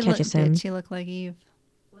when Doug catches him. Did she look like Eve?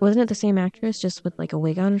 Wasn't it the same actress, just with like a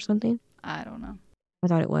wig on or something? I don't know. I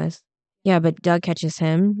thought it was. Yeah, but Doug catches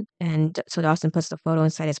him, and so Dawson puts the photo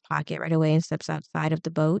inside his pocket right away and steps outside of the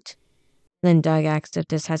boat. Then Doug asks if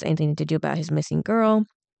this has anything to do about his missing girl.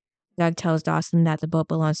 Doug tells Dawson that the boat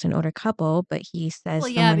belongs to an older couple, but he says... Well,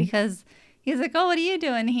 yeah, because he's like, oh, what are you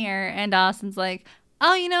doing here? And Dawson's like,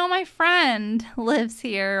 oh, my friend lives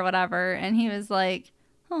here or whatever. And he was like,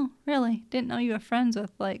 oh, really? Didn't know you were friends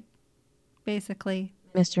with, like, basically.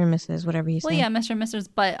 Mr. and Mrs., whatever you say. Well, yeah, Mr. and Mrs.,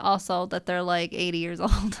 but also that they're like 80 years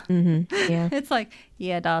old. Yeah. It's like,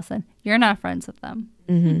 yeah, Dawson, you're not friends with them.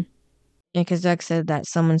 Yeah, because Doug said that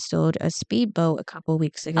someone stole a speedboat a couple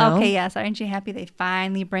weeks ago. Okay, yes. Aren't you happy they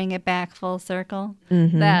finally bring it back full circle?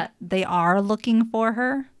 That they are looking for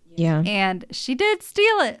her. Yeah. And she did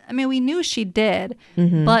steal it. I mean, we knew she did,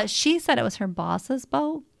 but she said it was her boss's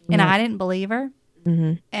boat, and I didn't believe her.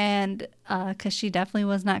 And because she definitely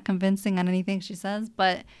was not convincing on anything she says.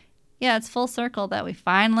 But yeah, it's full circle that we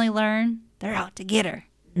finally learn they're out to get her.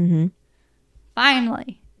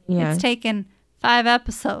 Finally. Yeah. It's taken 5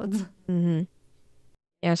 episodes.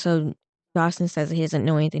 Yeah, so Dawson says he doesn't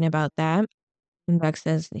know anything about that. And Doug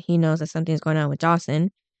says he knows that something's going on with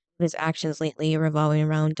Dawson. His actions lately are revolving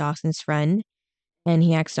around Dawson's friend. And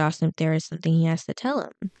he asks Dawson if there is something he has to tell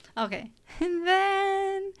him. Okay. And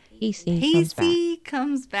then Pacey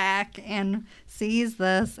comes back and sees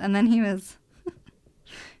this. And then he was...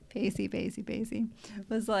 Pacey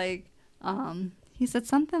was like... he said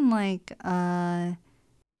something like...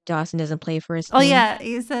 Dawson doesn't play for his team. Oh, yeah.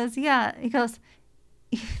 He says, yeah. He goes...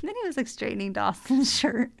 Then he was like straightening Dawson's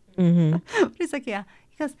shirt. He's like, yeah.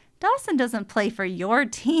 He goes, Dawson doesn't play for your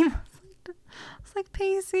team. I was like,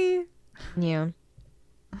 Pacey. Yeah.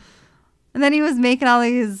 And then he was making all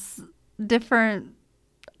these different,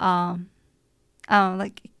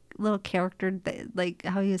 like little character, like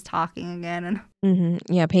how he was talking again. And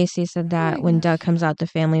Yeah, Pacey said that when Doug comes out, the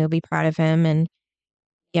family will be proud of him. And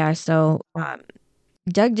yeah, so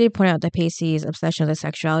Doug did point out that Pacey's obsession with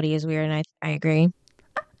sexuality is weird, and I agree.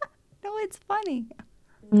 No, it's funny.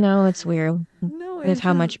 No, it's weird. No, With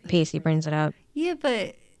how much Pacey brings it up. Yeah,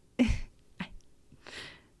 but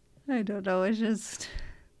I don't know. It's just,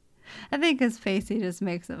 I think his Pacey just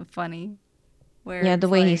makes it funny. Where yeah, the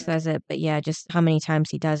way he says it, but yeah, just how many times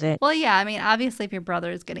he does it. Well, yeah, I mean, obviously, if your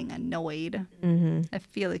brother is getting annoyed, I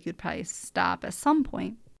feel like you'd probably stop at some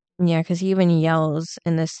point. Yeah, because he even yells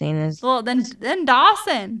in this scene. Well, then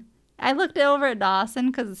Dawson. I looked over at Dawson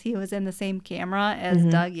because he was in the same camera as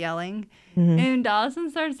Doug yelling, and Dawson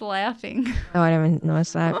starts laughing. Oh, I didn't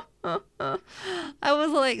notice that. I was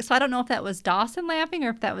like, so I don't know if that was Dawson laughing or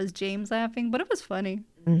if that was James laughing, but it was funny.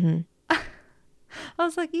 I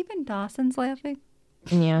was like, even Dawson's laughing.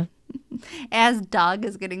 Yeah. As Doug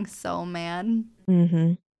is getting so mad.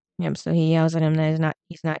 Yep. So he yells at him that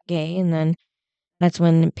he's not gay, and then that's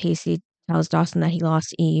when Pacey tells Dawson that he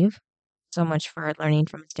lost Eve. So much for learning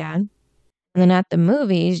from his dad. And then at the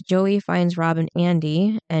movies, Joey finds Rob and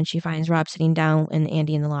Andie, and she finds Rob sitting down and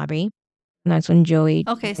Andie in the lobby. And that's when Joey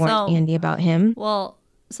warns Andie about him. Well,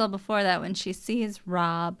 so before that, when she sees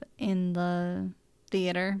Rob in the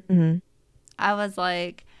theater, I was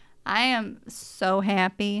like, I am so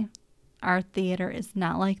happy our theater is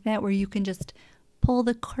not like that, where you can just pull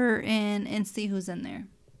the curtain and see who's in there.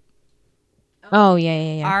 Oh,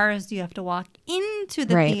 yeah. Ours, you have to walk into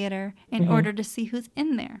the theater in order to see who's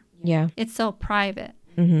in there. Yeah. It's so private.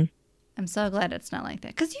 I'm so glad it's not like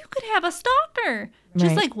that. Because you could have a stalker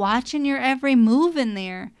just like watching your every move in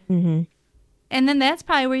there. And then that's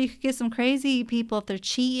probably where you could get some crazy people if they're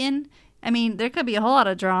cheating. I mean, there could be a whole lot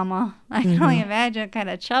of drama. I can only imagine what kind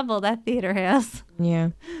of trouble that theater has.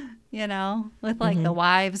 Yeah. You know, with like the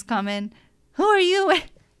wives coming. Who are you?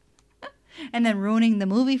 And then ruining the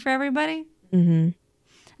movie for everybody.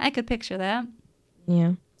 I could picture that.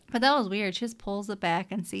 Yeah. But that was weird. She just pulls it back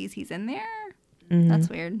and sees he's in there. That's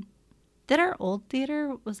weird.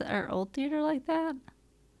 Was our old theater like that?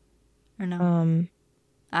 Or no?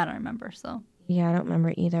 I don't remember, so. Yeah, I don't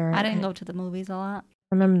remember either. I didn't go to the movies a lot.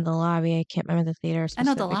 I remember the lobby. I can't remember the theater I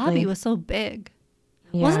know specifically. the lobby was so big.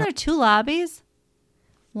 Yeah. Wasn't there 2 lobbies?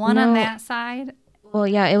 One on that side? Well,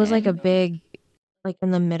 yeah, it was like a big, like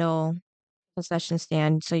in the middle concession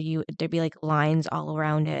stand. So there'd be like lines all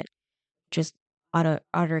around it. Just utter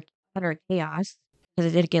chaos.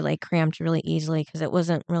 Because it did get like cramped really easily because it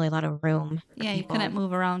wasn't really a lot of room. Yeah, you couldn't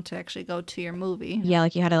move around to actually go to your movie. Yeah,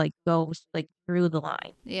 like you had to like go like through the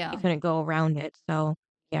line. Yeah. You couldn't go around it. So,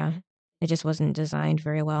 yeah, it just wasn't designed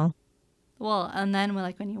very well. Well, and then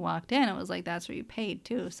when you walked in, it was like that's where you paid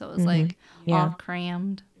too. So it was like all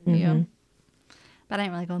crammed. Yeah. But I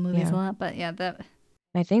didn't really go to movies a lot. But yeah, that.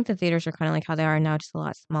 I think the theaters are kind of like how they are now, just a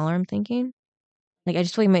lot smaller, I'm thinking. Like, I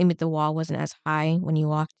just feel like maybe the wall wasn't as high when you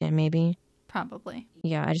walked in, maybe. Probably.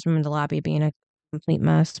 Yeah, I just remember the lobby being a complete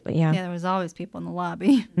mess, but yeah. Yeah, there was always people in the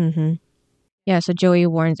lobby. Yeah, so Joey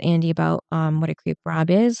warns Andie about what a creep Rob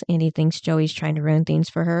is. Andie thinks Joey's trying to ruin things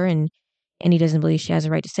for her, and Andie doesn't believe she has a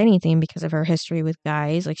right to say anything because of her history with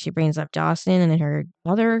guys. Like, she brings up Dawson and then her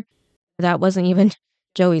mother. That wasn't even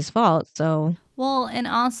Joey's fault, so... Well, and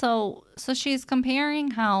also, so she's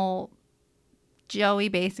comparing how Joey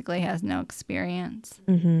basically has no experience.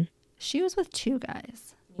 Mm-hmm. She was with 2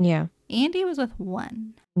 guys. Yeah. Andie was with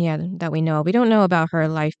 1. Yeah, that we know. We don't know about her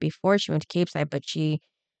life before she went to Capeside, but she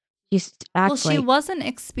acts she wasn't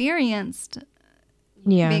experienced.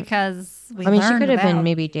 Yeah. Because we she could have been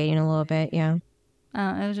maybe dating a little bit, yeah.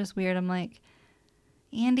 It was just weird. I'm like,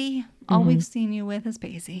 Andie, all we've seen you with is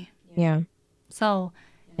Pacey. Yeah. So.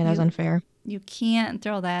 Yeah, that was unfair. You can't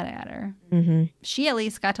throw that at her. Mm-hmm. She at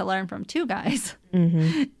least got to learn from 2 guys.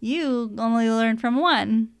 Mm-hmm. You only learned from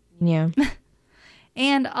 1. Yeah.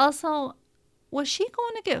 And also, was she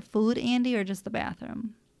going to get food, Andie, or just the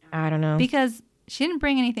bathroom? I don't know. Because she didn't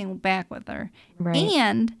bring anything back with her. Right.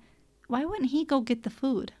 And why wouldn't he go get the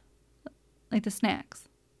food? Like the snacks?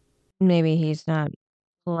 Maybe he's not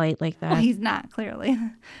polite like that. Well, he's not, clearly.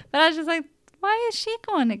 But I was just like, why is she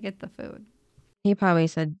going to get the food? He probably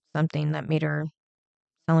said something that made her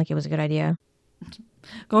sound like it was a good idea.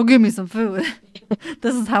 Go give me some food.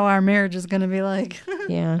 This is how our marriage is going to be like.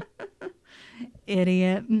 Yeah.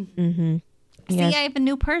 Idiot. Mm-hmm. See, I have a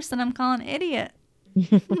new person I'm calling idiot.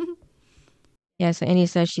 Yeah, so Andie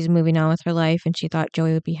says she's moving on with her life and she thought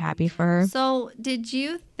Joey would be happy for her. So, did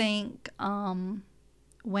you think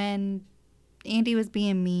when Andie was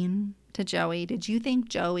being mean to Joey, did you think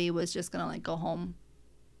Joey was just going to like go home?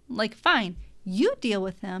 Like, fine, you deal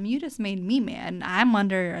with him. You just made me mad and I'm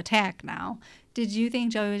under attack now. Did you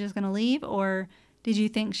think Joey was just going to leave, or did you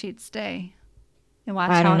think she'd stay and watch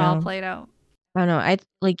how it all played out? I don't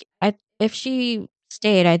know. If she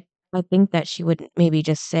stayed, I think that she would maybe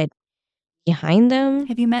just sit behind them.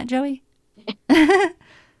 Have you met Joey?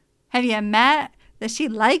 Have you met that she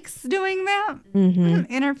likes doing that?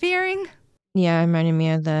 Mm-hmm. Interfering? Yeah, it reminded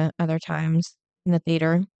me of the other times in the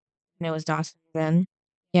theater. And it was Dawson then.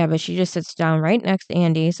 Yeah, but she just sits down right next to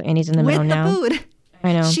Andie, so Andie's in the middle now. With the food.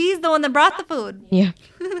 I know. She's the one that brought the food. Yeah.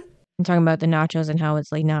 I'm talking about the nachos and how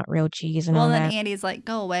it's like not real cheese and all that. Well, then Andie's like,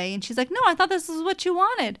 go away. And she's like, no, I thought this is what you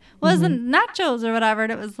wanted. Wasn't nachos or whatever.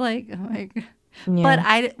 And it was like, oh my God.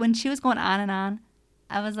 Yeah. But when she was going on and on,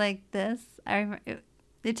 I was like, it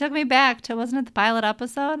took me back to, wasn't it the pilot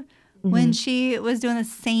episode? When she was doing the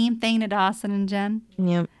same thing to Dawson and Jen.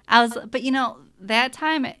 Yep. But that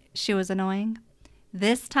time she was annoying.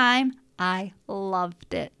 This time, I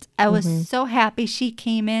loved it. I was so happy she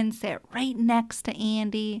came in, sat right next to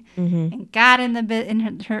Andie, and got in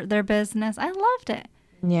their business. I loved it.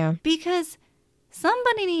 Yeah. Because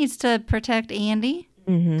somebody needs to protect Andie.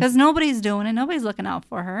 Because nobody's doing it. Nobody's looking out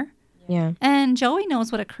for her. Yeah. And Joey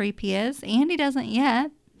knows what a creep he is. Andie doesn't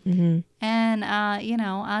yet. And,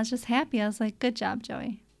 I was just happy. I was like, good job,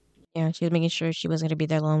 Joey. Yeah, she was making sure she wasn't going to be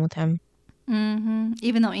there alone with him.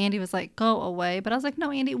 Even though Andie was like, go away. But I was like,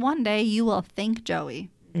 no, Andie, one day you will thank Joey.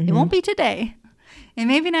 It won't be today. And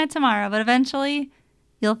maybe not tomorrow, but eventually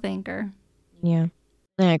you'll thank her. Yeah.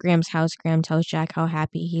 Then at Graham's house, Graham tells Jack how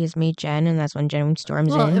happy he has made Jen, and that's when Jen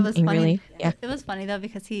storms in. It was funny. Really, yeah. It was funny, though,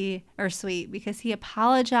 because he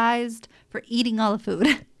apologized for eating all the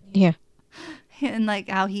food. Yeah. And, like,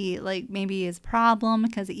 how he, like, maybe his problem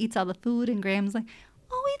because he eats all the food, and Graham's like,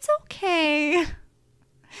 oh, it's okay.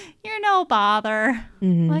 You're no bother.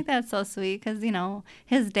 Like, that's so sweet because,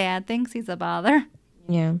 his dad thinks he's a bother.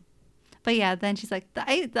 Yeah. But, yeah, then she's like, the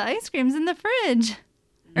ice cream's in the fridge.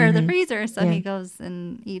 Or the freezer, so he goes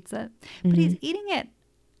and eats it. But he's eating it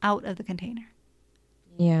out of the container.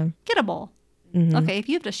 Yeah. Get a bowl. Okay, if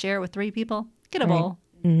you have to share it with 3 people, get a bowl.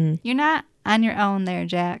 You're not on your own there,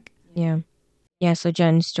 Jack. Yeah. Yeah, so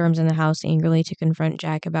Jen storms in the house angrily to confront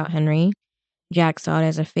Jack about Henry. Jack saw it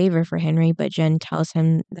as a favor for Henry, but Jen tells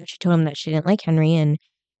him that she told him that she didn't like Henry and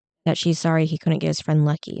that she's sorry he couldn't get his friend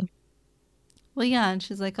Lucky. Well, yeah, and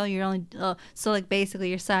she's like, oh, you're only, so, like, basically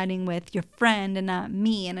you're siding with your friend and not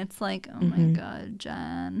me. And it's like, oh, my God,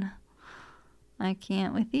 Jen, I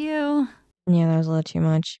can't with you. Yeah, that was a little too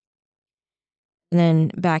much. And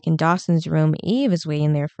then back in Dawson's room, Eve is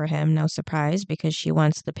waiting there for him, no surprise, because she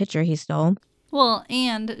wants the picture he stole. Well,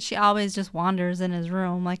 and she always just wanders in his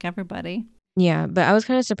room like everybody. Yeah, but I was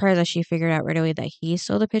kind of surprised that she figured out right away that he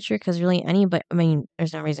stole the picture, because really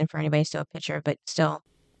there's no reason for anybody to steal a picture, but still.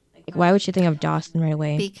 Like, why would she think of Dawson right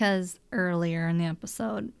away? Because earlier in the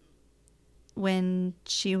episode, when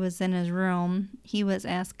she was in his room, he was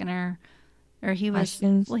asking her, or he was,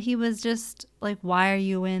 questions? Well, he was just like, "Why are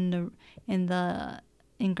you in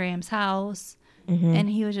Graham's house?" And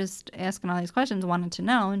he was just asking all these questions, wanted to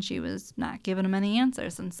know, and she was not giving him any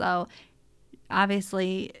answers. And so,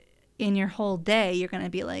 obviously, in your whole day, you're going to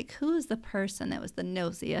be like, who's the person that was the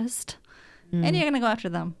nosiest? And you're going to go after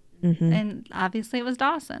them. And obviously it was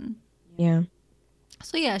Dawson. Yeah.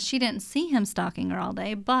 So, yeah, she didn't see him stalking her all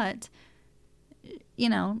day, but, you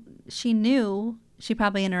know, she knew, she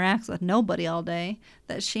probably interacts with nobody all day,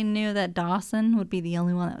 that she knew that Dawson would be the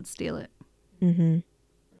only one that would steal it. And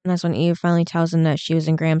that's when Eve finally tells him that she was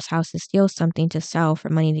in Graham's house to steal something to sell for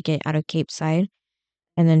money to get out of Capeside,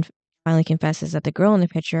 and then finally confesses that the girl in the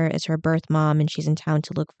picture is her birth mom and she's in town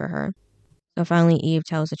to look for her. So finally Eve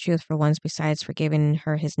tells the truth for once, besides for giving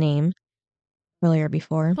her his name earlier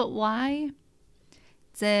before. But why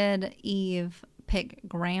did Eve pick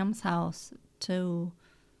Graham's house to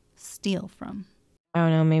steal from? I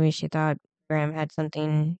don't know, maybe she thought Graham had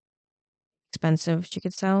something expensive she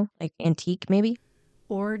could sell, like antique maybe?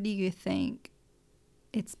 Or do you think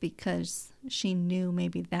it's because she knew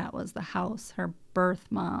maybe that was the house her birth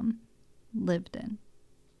mom lived in?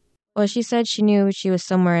 Well, she said she knew she was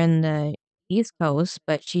somewhere in the East Coast,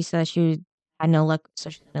 but she said she had no luck, so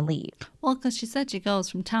she's going to leave. Well, because she said she goes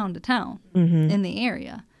from town to town in the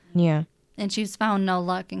area. Yeah. And she's found no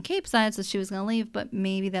luck in Capeside, so she was going to leave, but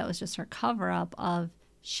maybe that was just her cover-up of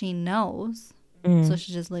she knows, so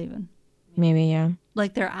she's just leaving. Maybe, yeah.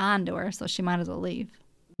 Like they're on to her, so she might as well leave.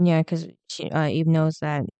 Yeah, because Eve knows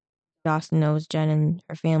that Dawson knows Jen and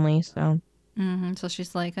her family, so So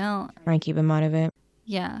she's like, oh. try and keep him out of it.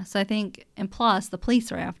 Yeah, so I think, and plus, the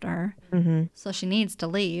police are after her, so she needs to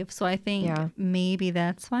leave. So I think maybe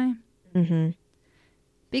that's why.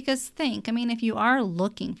 Because think, I mean, if you are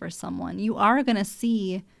looking for someone, you are going to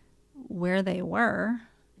see where they were.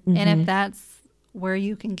 And if that's where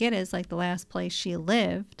you can get is like the last place she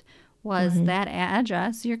lived was that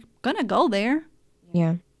address, you're going to go there.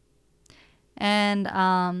 Yeah. And,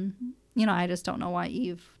 you know, I just don't know why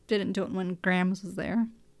Eve didn't do it when Grams was there.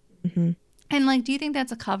 And, like, do you think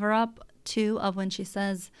that's a cover-up, too, of when she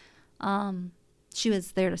says she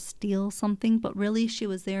was there to steal something, but really she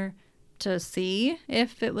was there to see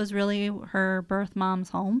if it was really her birth mom's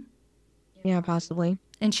home? Yeah, possibly.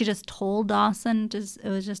 And she just told Dawson it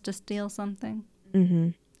was just to steal something?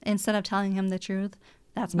 Instead of telling him the truth,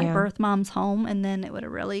 that's my birth mom's home, and then it would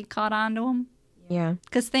have really caught on to him? Yeah.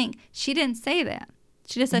 Because think, she didn't say that.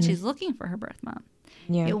 She just said she's looking for her birth mom.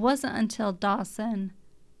 Yeah. It wasn't until Dawson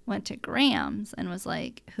went to Graham's and was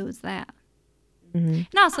like, who's that?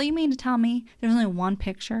 No, so you mean to tell me there's only one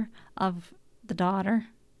picture of the daughter?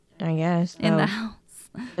 I guess. In the house.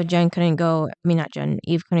 So Jen couldn't go, I mean, not Jen,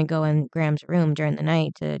 Eve couldn't go in Graham's room during the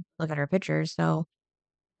night to look at her pictures, so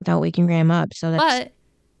without waking Graham up. So that's. But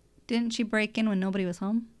didn't she break in when nobody was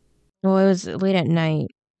home? Well, it was late at night.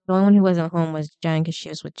 The only one who wasn't home was Jen because she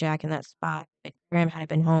was with Jack in that spot. But Graham had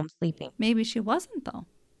been home sleeping. Maybe she wasn't, though.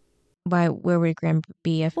 Where would Graham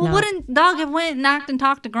be if not? Wouldn't Dog have went and knocked and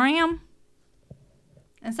talked to Graham?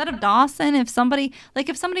 Instead of Dawson, if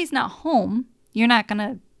somebody's not home, you're not going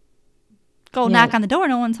to go knock on the door.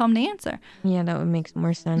 No one's home to answer. Yeah, that would make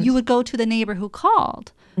more sense. You would go to the neighbor who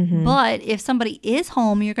called. But if somebody is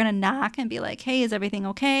home, you're going to knock and be like, hey, is everything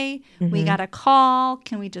okay? We got a call.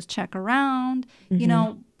 Can we just check around? You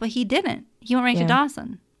know, but he didn't. He went right to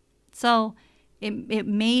Dawson. So it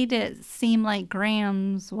made it seem like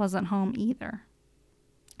Graham's wasn't home either.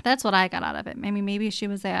 That's what I got out of it. Maybe she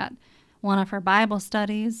was at one of her Bible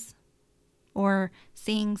studies or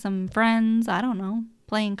seeing some friends. I don't know.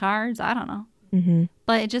 Playing cards. I don't know.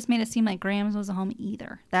 But it just made it seem like Graham's wasn't home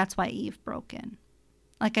either. That's why Eve broke in.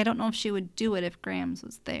 Like, I don't know if she would do it if Graham's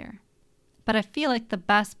was there. But I feel like the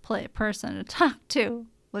best person to talk to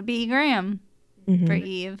would be Graham for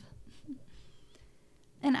Eve.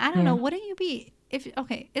 And I don't know, wouldn't you be,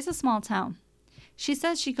 okay, it's a small town. She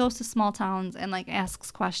says she goes to small towns and, like,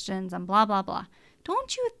 asks questions and blah, blah, blah.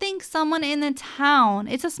 Don't you think someone in the town,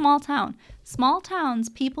 it's a small town. Small towns,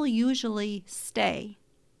 people usually stay.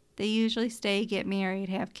 They usually stay, get married,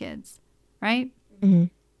 have kids, right?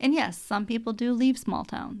 And yes, some people do leave small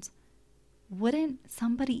towns. Wouldn't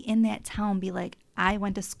somebody in that town be like, I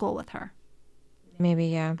went to school with her? Maybe,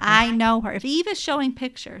 yeah. I know her. If Eve is showing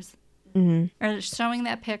pictures or showing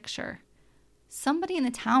that picture, somebody in the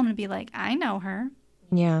town would be like, I know her.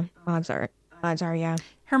 Yeah, odds are, yeah.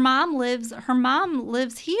 Her mom lives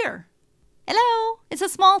here. Hello. It's a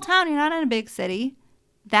small town. You're not in a big city.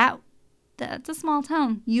 That's a small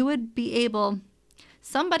town. You would be able,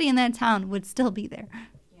 somebody in that town would still be there.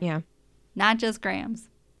 Yeah. Not just Graham's.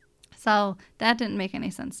 So that didn't make any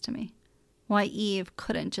sense to me. Why Eve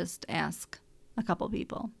couldn't just ask a couple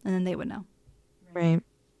people and then they would know. Right.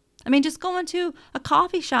 I mean, just go into a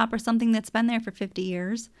coffee shop or something that's been there for 50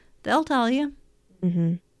 years. They'll tell you.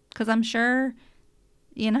 Because I'm sure,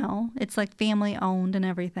 you know, it's like family owned and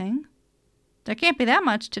everything. There can't be that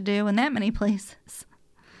much to do in that many places.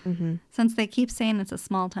 Mm-hmm. Since they keep saying it's a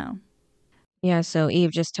small town. Yeah, so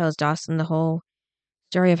Eve just tells Dawson the whole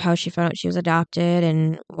story of how she found out she was adopted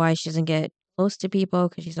and why she doesn't get close to people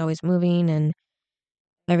because she's always moving and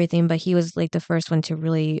everything. But he was like the first one to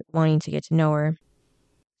really wanting to get to know her.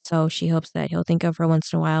 So she hopes that he'll think of her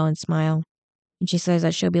once in a while and smile. And she says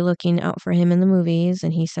that she'll be looking out for him in the movies,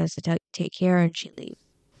 and he says to take care, and she leaves.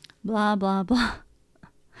 Blah, blah, blah.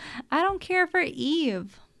 I don't care for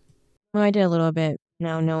Eve. Well, I did a little bit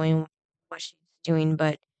now knowing what she's doing,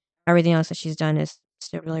 but everything else that she's done is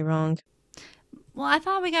still really wrong. Well, I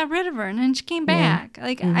thought we got rid of her, and then she came Yeah. back.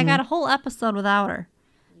 Like, I got a whole episode without her.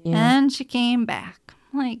 Yeah. And she came back.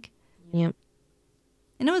 Like, Yep.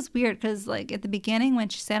 and it was weird because, like, at the beginning when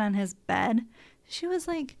she sat on his bed, she was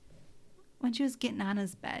like, when she was getting on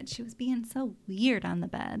his bed, she was being so weird on the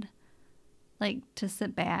bed. Like, to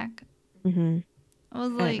sit back. Mm-hmm. I was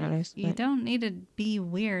I like, noticed, you but- don't need to be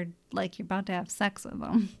weird like you're about to have sex with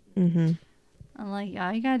them. Mm-hmm. I'm like,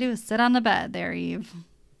 all you gotta do is sit on the bed there, Eve.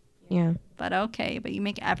 Yeah. But okay, but you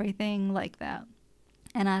make everything like that.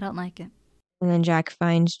 And I don't like it. And then Jack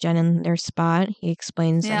finds Jen in their spot. He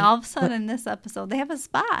explains. Yeah, all of a sudden in this episode, they have a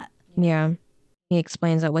spot. Yeah. He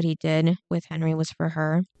explains that what he did with Henry was for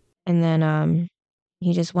her. And then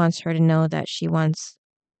he just wants her to know that she wants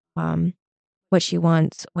what she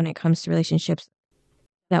wants when it comes to relationships.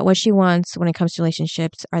 That what she wants when it comes to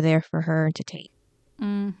relationships are there for her to take.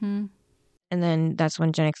 Mm-hmm. And then that's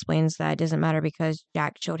when Jen explains that it doesn't matter because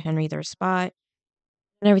Jack showed Henry their spot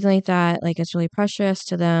and everything like that. Like, it's really precious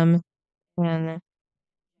to them. And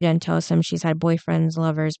Jen tells him she's had boyfriends,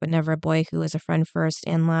 lovers, but never a boy who was a friend first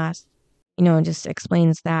and last. You know, and just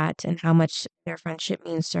explains that and how much their friendship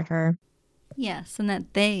means to her. Yes, and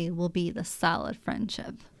that they will be the solid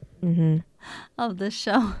friendship Mm-hmm. of this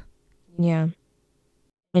show. Yeah.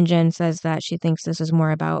 And Jen says that she thinks this is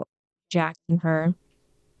more about Jack than her.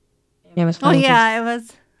 It was Oh, funny 'cause, yeah, it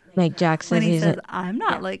was like Jack says when he he's says, I'm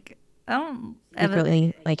not like, I don't have a,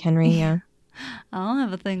 secretly like Henry, yeah. I don't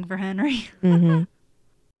have a thing for Henry. Mm-hmm.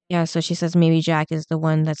 Yeah, so she says maybe Jack is the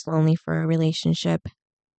one that's lonely for a relationship.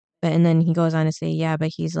 But and then he goes on to say, yeah,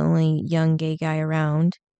 but he's the only young gay guy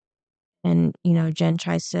around. And, you know, Jen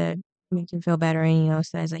tries to make him feel better and, you know,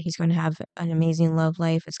 says that he's going to have an amazing love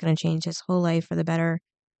life. It's going to change his whole life for the better.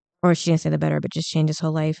 Or she didn't say the better, but just change his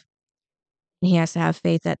whole life. And he has to have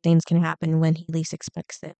faith that things can happen when he least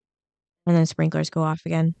expects it. And then sprinklers go off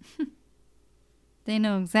again. They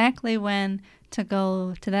know exactly when to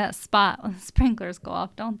go to that spot when the sprinklers go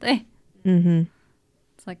off, don't they? Mm-hmm.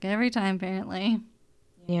 It's like every time, apparently.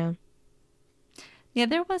 Yeah. Yeah,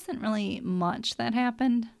 there wasn't really much that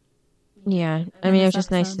happened. Yeah. I In mean, it was this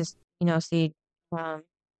just nice to, episode. you know, see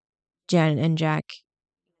Jen and Jack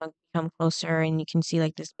come closer and you can see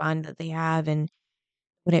like this bond that they have and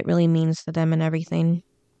what it really means to them and everything.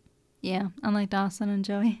 Yeah, unlike Dawson and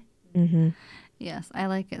Joey. Mm-hmm. Yes, I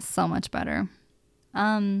like it so much better.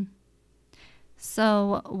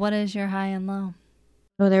 So what is your high and low?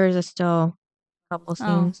 Oh, there was still a couple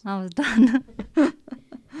Oh, scenes. I was done.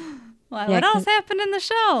 Why? Yeah, What else happened in the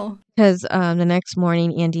show? Because the next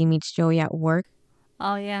morning, Andie meets Joey at work.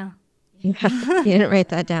 Oh, yeah. You didn't write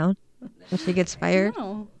that down. And she gets fired.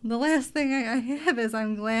 No, the last thing I have is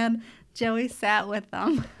I'm glad Joey sat with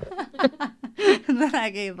them. And then I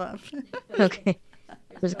gave up. Okay.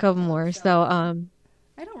 There's a couple more. So,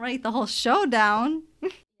 I don't write the whole show down.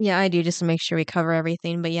 yeah, I do just to make sure we cover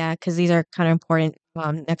everything. But yeah, because these are kind of important,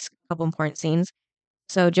 next couple important scenes.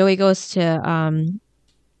 So Joey goes to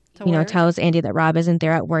Work. tells Andie that Rob isn't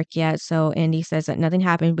there at work yet. So Andie says that nothing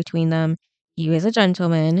happened between them. He is a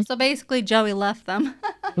gentleman. So basically, Joey left them.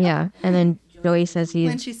 Yeah. And then Joey says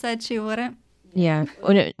When she said she wouldn't. yeah.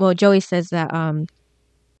 Well, Joey says that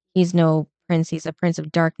he's no prince. He's a prince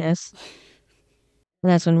of darkness.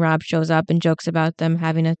 And that's when Rob shows up and jokes about them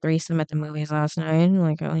having a threesome at the movies last night.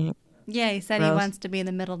 Like, oh, Yeah, he said he Gross. wants to be in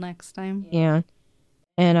the middle next time. yeah.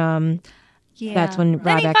 And Yeah. That's when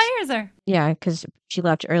Then he Rob fires her. yeah, because she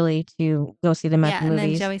left early to go see them at Yeah, the and then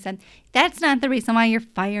movies. Joey said, "That's not the reason why you're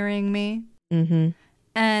firing me." Mm-hmm.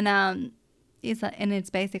 And he's like, and it's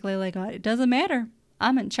basically like, oh, it doesn't matter.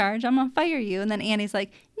 I'm in charge. I'm gonna fire you. And then Andy's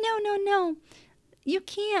like, no, you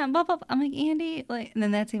can't. Blah blah. Blah. I'm like, Andie, like, and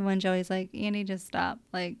then that's when Joey's like, Andie, just stop.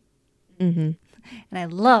 Like, Mm-hmm. and I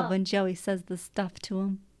love when Joey says this stuff to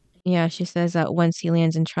him. Yeah, she says that once he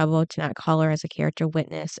lands in trouble, to not call her as a character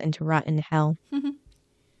witness and to rot in hell. Mhm.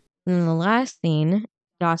 And then the last scene,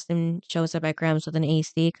 Dawson shows up at Graham's with an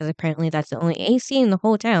AC because apparently that's the only AC in the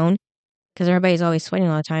whole town because everybody's always sweating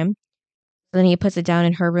all the time. So then he puts it down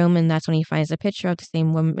in her room, and that's when he finds a picture of the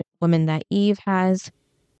same woman that Eve has.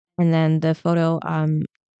 And then the photo,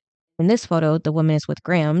 in this photo, the woman is with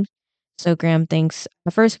Graham. So Graham thinks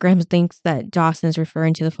that Dawson is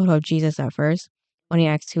referring to the photo of Jesus at first when he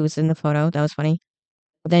asks who was in the photo. That was funny.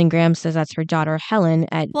 But then Graham says that's her daughter Helen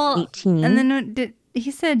at 18. And then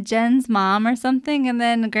he said Jen's mom or something, and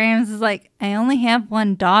then Graham's is like, I only have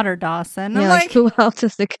one daughter, Dawson. Yeah, I'm like, who else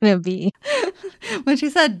is it gonna be? when she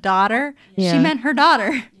said daughter, Yeah. she meant her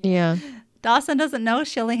daughter. Yeah, Dawson doesn't know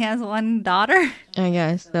she only has one daughter. I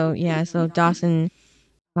guess. So yeah, so Dawson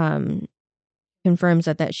confirms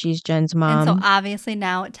that she's Jen's mom. And so obviously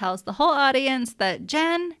now it tells the whole audience that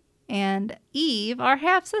Jen and Eve are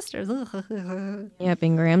half sisters. Yep,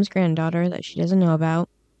 and Graham's granddaughter that she doesn't know about.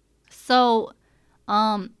 So,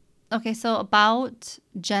 okay, so about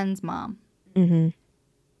Jen's mom. Mm-hmm.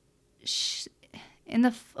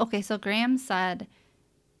 So Graham said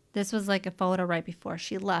this was like a photo right before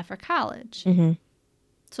she left for college. Mm-hmm.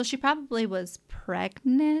 So she probably was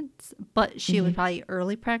pregnant, but she was probably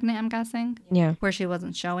early pregnant, I'm guessing. Yeah. Where she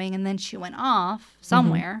wasn't showing. And then she went off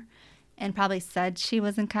somewhere and probably said she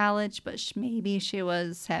was in college, but maybe she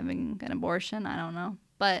was having an abortion. I don't know.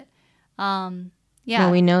 But, yeah.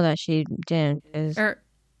 Well, we know that she didn't.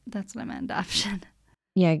 That's what I meant, adoption.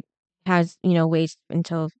 Yeah, has, waits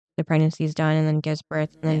until the pregnancy is done and then gives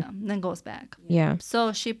birth. And then goes back. Yeah.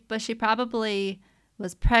 So she probably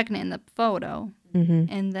was pregnant in the photo.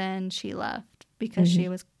 Mm-hmm. And then she left because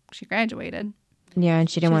she graduated. Yeah, and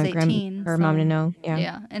she didn't want her mom to know. Yeah.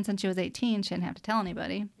 Yeah, and since she was 18, she didn't have to tell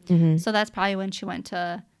anybody. Mm-hmm. So that's probably when she went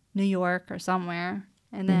to New York or somewhere.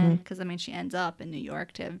 And then, because she ends up in New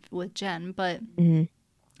York with Jen. But,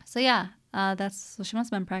 so yeah, so she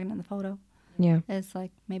must have been pregnant in the photo. Yeah. It's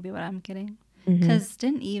like maybe what I'm getting. Because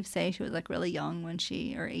didn't Eve say she was like really young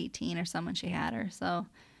or 18 or something when she had her? So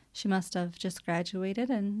she must have just graduated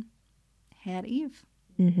and had Eve.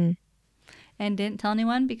 Mm-hmm. And didn't tell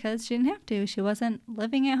anyone because she didn't have to. She wasn't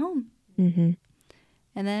living at home. Mm-hmm.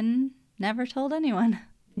 And then never told anyone.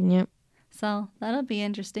 Yep. So that'll be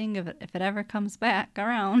interesting if it ever comes back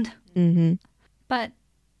around. Mm-hmm. But,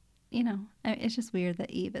 it's just weird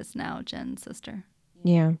that Eve is now Jen's sister.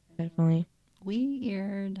 Yeah, definitely.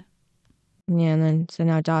 Weird. Yeah, and then so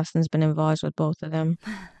now Dawson's been involved with both of them.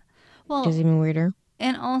 Well, which is even weirder.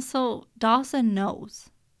 And also, Dawson knows.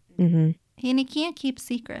 Mm-hmm. And he can't keep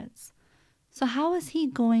secrets. So how is he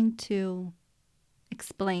going to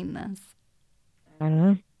explain this? I don't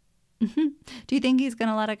know. Do you think he's going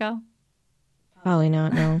to let it go? Probably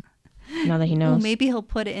not, no. Now that he knows. Well, maybe he'll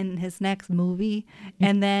put it in his next movie,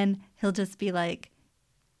 and then he'll just be like,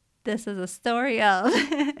 this is a story of.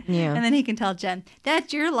 Yeah. And then he can tell Jen,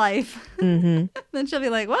 that's your life. Mm-hmm. Then she'll be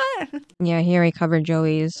like, what? Yeah, he already covered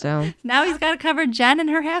Joey's, so. Now he's got to cover Jen and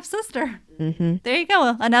her half-sister. Mm-hmm. There you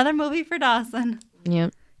go. Another movie for Dawson.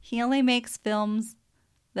 Yep. He only makes films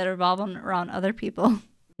that revolve around other people.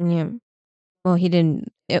 Yeah. Well, he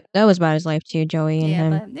didn't. That was about his life, too, Joey and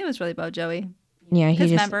him. But it was really about Joey. Yeah,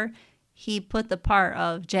 because remember, he put the part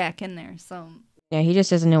of Jack in there, so. Yeah, he just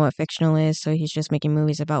doesn't know what fictional is, so he's just making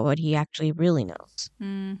movies about what he actually really knows.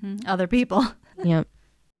 Mm-hmm. Other people. Yep.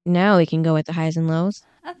 Now we can go with the highs and lows.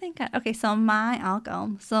 I think, okay, so I'll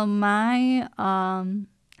go. So my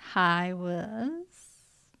high was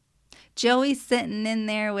Joey sitting in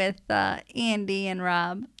there with Andie and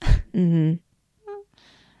Rob. Mm-hmm.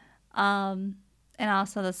 And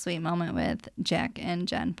also the sweet moment with Jack and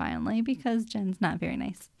Jen finally, because Jen's not very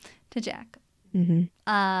nice to Jack. Mm-hmm.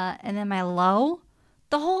 And then my low,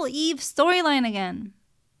 the whole Eve storyline again.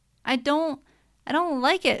 I don't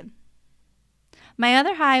like it. My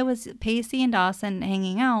other high was Pacey and Dawson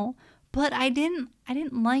hanging out, but I didn't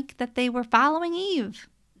like that they were following Eve.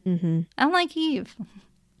 Mm-hmm. I don't like Eve.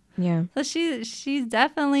 Yeah. So she's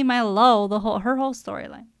definitely my low, her whole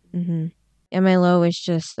storyline. Mm-hmm. And my low was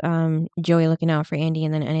just Joey looking out for Andie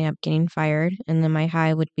and then ending up getting fired. And then my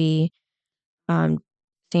high would be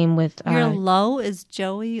same with... Your low is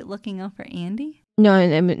Joey looking out for Andie? No,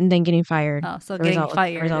 and then getting fired. Oh, so getting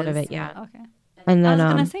fired. The result of it, yeah. Okay. And then, I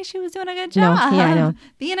was going to say she was doing a good job. No, yeah, I know.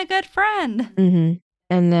 Being a good friend. Mm-hmm.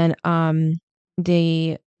 And then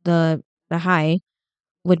the high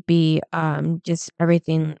would be just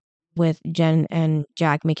everything with Jen and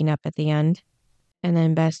Jack making up at the end. And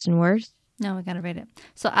then best and worst. No, we got to rate it.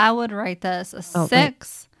 So I would write this a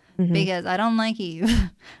 6 right. because I don't like Eve.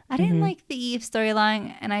 I didn't like the Eve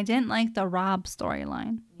storyline, and I didn't like the Rob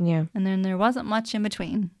storyline. Yeah. And then there wasn't much in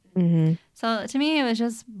between. Mm-hmm. So to me, it was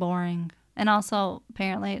just boring. And also,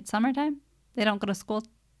 apparently, it's summertime. They don't go to school.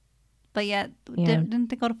 But yet, didn't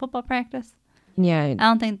they go to football practice? Yeah. I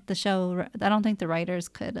don't think the writers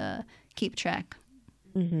could keep track.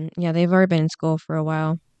 Mm-hmm. Yeah, they've already been in school for a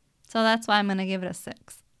while. So that's why I'm going to give it a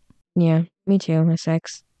 6. Yeah, me too. A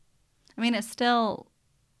 6. I mean, it still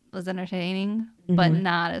was entertaining, but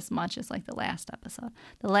not as much as like the last episode.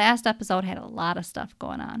 The last episode had a lot of stuff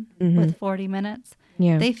going on with 40 minutes.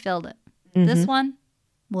 Yeah. They filled it. This one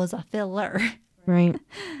was a filler. Right.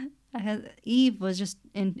 Eve was just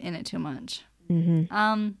in it too much. Mm-hmm.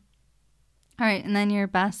 All right, and then your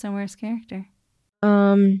best and worst character.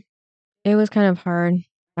 It was kind of hard.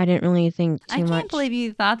 I didn't really think too much. I can't believe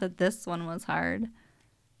you thought that this one was hard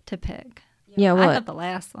to pick. Yeah, well, I thought the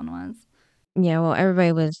last one was. Yeah, well,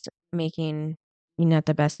 everybody was making not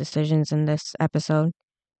the best decisions in this episode.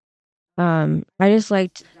 I just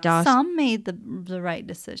liked Dawson. Some made the right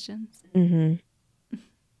decisions. Mm-hmm.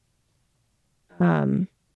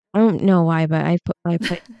 I don't know why, but I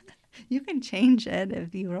put. You can change it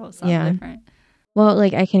if you wrote something different. Well,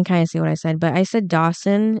 like I can kind of see what I said, but I said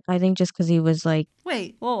Dawson. I think just because he was like.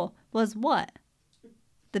 Wait, was what?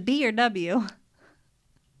 The B or W?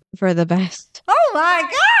 For the best. Oh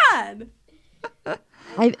my God!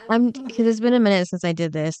 I'm because it's been a minute since I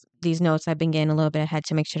did these notes. I've been getting a little bit ahead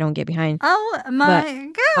to make sure I don't get behind. Oh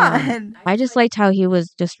my God! I just liked how he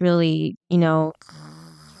was just really,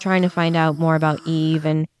 trying to find out more about Eve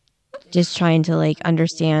and just trying to like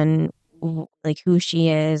understand like who she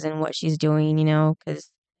is and what she's doing,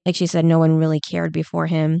 because like she said, no one really cared before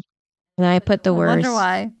him. And I put the worst. I wonder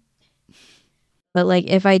why. But like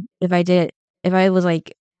if I was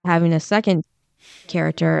like having a second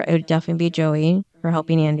character, it would definitely be Joey for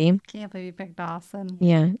helping Andie. Can't believe you picked Dawson.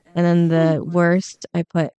 Yeah. And then the worst, I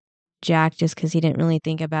put Jack just because he didn't really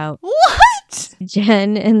think about what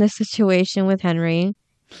Jen in the situation with Henry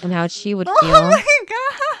and how she would feel. Oh my God!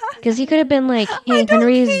 Because he could have been like, "Hey,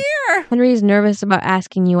 Henry's nervous about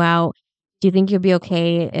asking you out. Do you think you'll be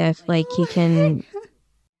okay if like he can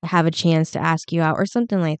have a chance to ask you out or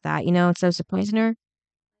something like that? Instead of surprising her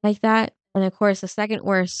like that." And of course, the second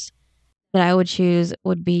worst that I would choose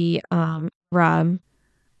would be Rob.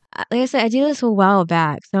 Like I said, I did this a while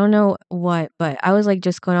back, so I don't know what, but I was like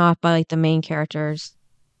just going off by like the main characters,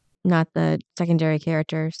 not the secondary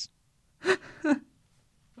characters.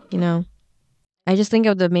 I just think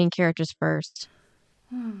of the main characters first.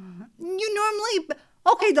 You normally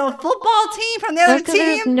the football team from the other team.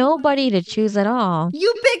 There's nobody to choose at all.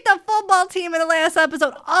 You picked the football team in the last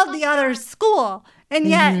episode of the other school. And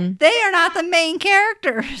yet, they are not the main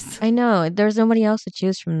characters. I know. There's nobody else to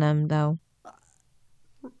choose from them, though.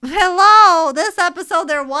 Hello. This episode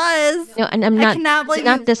there was. No, and I cannot believe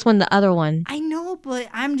not this one, the other one. I know, but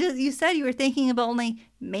you said you were thinking about only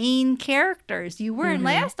main characters. You weren't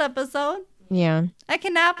last episode. Yeah. I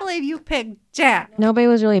cannot believe you picked Jack. Nobody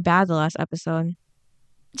was really bad the last episode.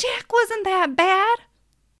 Jack wasn't that bad.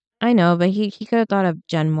 I know, but he could have thought of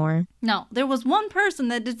Jen more. No, there was one person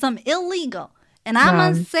that did something illegal. And I'm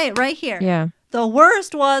going to say it right here. Yeah. The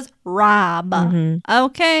worst was Rob.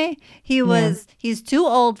 Okay? He's too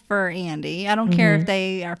old for Andie. I don't care if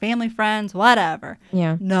they are family friends, whatever.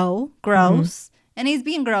 Yeah. No, gross. And he's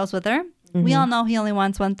being gross with her. We all know he only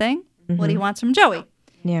wants one thing. What he wants from Joey.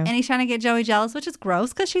 Yeah. And he's trying to get Joey jealous, which is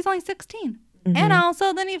gross because she's only 16. And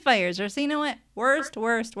also then he fires her. So you know what? Worst.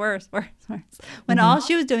 When all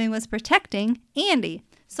she was doing was protecting Andie.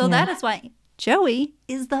 So that is why Joey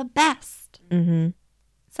is the best. So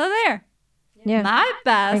there. Yeah. My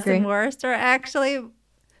best and worst are actually,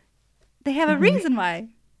 they have a reason why.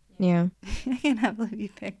 Yeah. I cannot believe you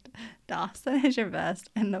picked Dawson as your best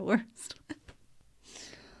and the worst.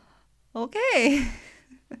 Okay.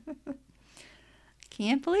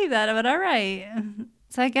 Can't believe that, but all right.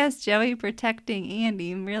 So I guess Joey protecting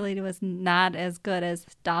Andie really was not as good as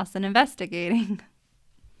Dawson investigating.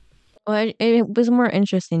 Well, it was more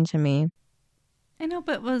interesting to me. I know,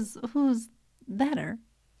 but who's better?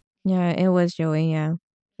 Yeah, it was Joey, yeah.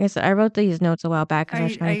 I wrote these notes a while back because I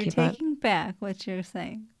was trying to keep up. Are you taking back what you're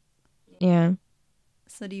saying? Yeah.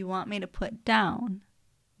 So do you want me to put down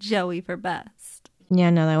Joey for best?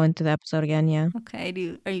 Yeah, no, that went through the episode again, yeah.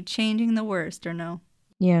 Okay, are you changing the worst or no?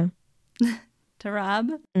 Yeah. To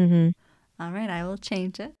Rob? All right, I will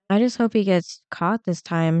change it. I just hope he gets caught this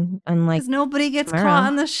time, unlike because nobody gets caught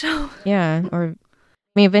on the show. Yeah,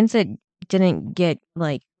 Vincent didn't get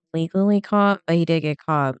like legally caught, but he did get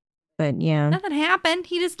caught. But yeah, nothing happened.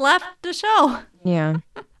 He just left the show. Yeah.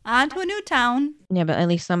 On to a new town. Yeah, but at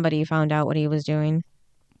least somebody found out what he was doing.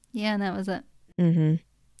 Yeah, and that was it.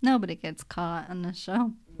 Nobody gets caught on the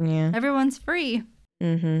show. Yeah. Everyone's free.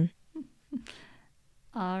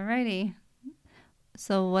 Alrighty.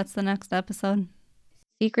 So what's the next episode?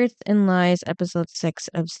 Secrets and Lies, episode 6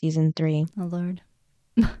 of season 3. Oh, Lord.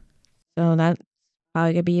 So that's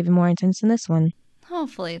probably going to be even more intense than this one.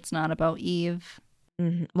 Hopefully it's not about Eve.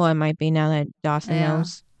 Well, it might be now that Dawson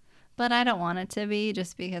knows. But I don't want it to be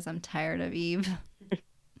just because I'm tired of Eve.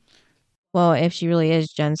 Well, if she really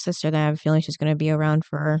is Jen's sister, then I have a feeling she's going to be around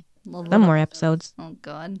for A some more little- episodes. Oh,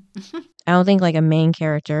 God. I don't think like a main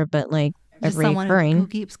character, but like a Just someone who recurring.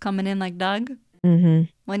 keeps coming in like Doug. Mm-hmm.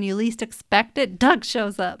 When you least expect it, Doug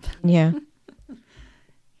shows up. Yeah.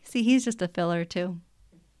 See, he's just a filler, too.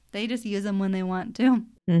 They just use him when they want to.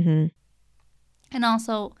 Mm-hmm. And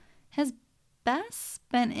also, has Bess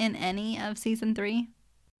been in any of season 3?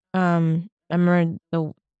 I remember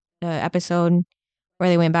the episode where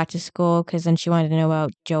they went back to school because then she wanted to know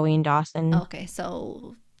about Joey and Dawson. Okay,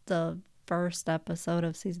 so the first episode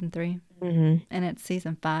of season 3. Mm-hmm. And it's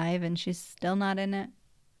season 5, and she's still not in it.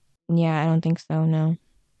 Yeah, I don't think so. No.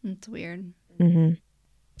 It's weird. Mm-hmm.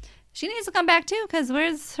 She needs to come back too, because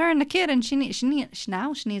where's her and the kid? And she needs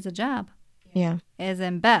a job. Yeah. As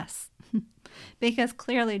in Bess, because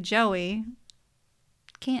clearly Joey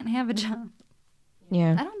can't have a job.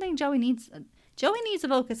 Yeah. I don't think Joey needs to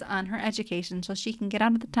focus on her education so she can get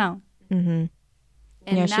out of the town. Mm-hmm. And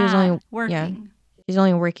Yeah, not she was only working. Yeah. She's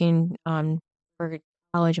only working for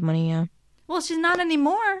college money. Yeah. Well, she's not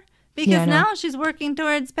anymore because now she's working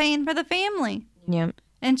towards paying for the family. Yeah.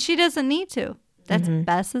 And she doesn't need to. That's Mhm.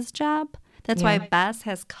 Bess's job. That's why Bess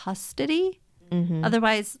has custody. Mm-hmm.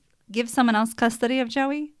 Otherwise, give someone else custody of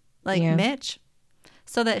Joey, like Mitch,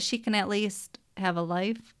 so that she can at least have a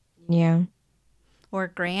life. Yeah. Or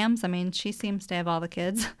Grams. I mean, she seems to have all the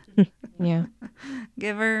kids. Yeah.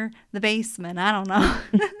 Give her the basement. I don't know.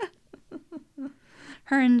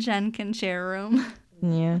 Her and Jen can share a room.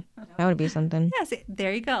 Yeah. That would be something. Yeah, see,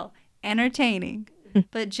 there you go. Entertaining.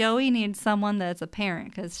 But Joey needs someone that's a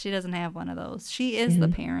parent because she doesn't have one of those. She is the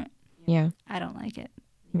parent. Yeah. I don't like it.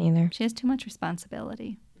 Me either. She has too much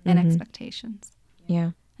responsibility and expectations.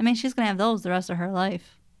 Yeah. I mean, she's going to have those the rest of her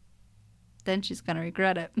life. Then she's going to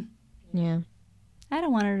regret it. Yeah. I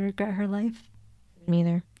don't want her to regret her life. Me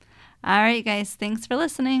either. All right, guys. Thanks for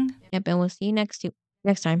listening. Yep. And we'll see you next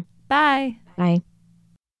time. Bye. Bye.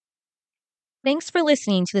 Thanks for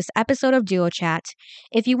listening to this episode of Duo Chat.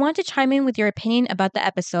 If you want to chime in with your opinion about the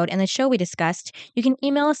episode and the show we discussed, you can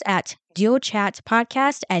email us at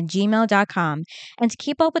duochatpodcast@gmail.com. And to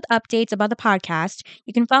keep up with updates about the podcast,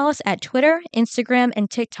 you can follow us at Twitter, Instagram,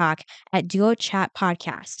 and TikTok at Duo Chat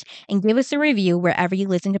Podcast. And give us a review wherever you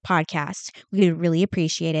listen to podcasts. We would really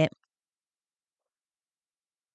appreciate it.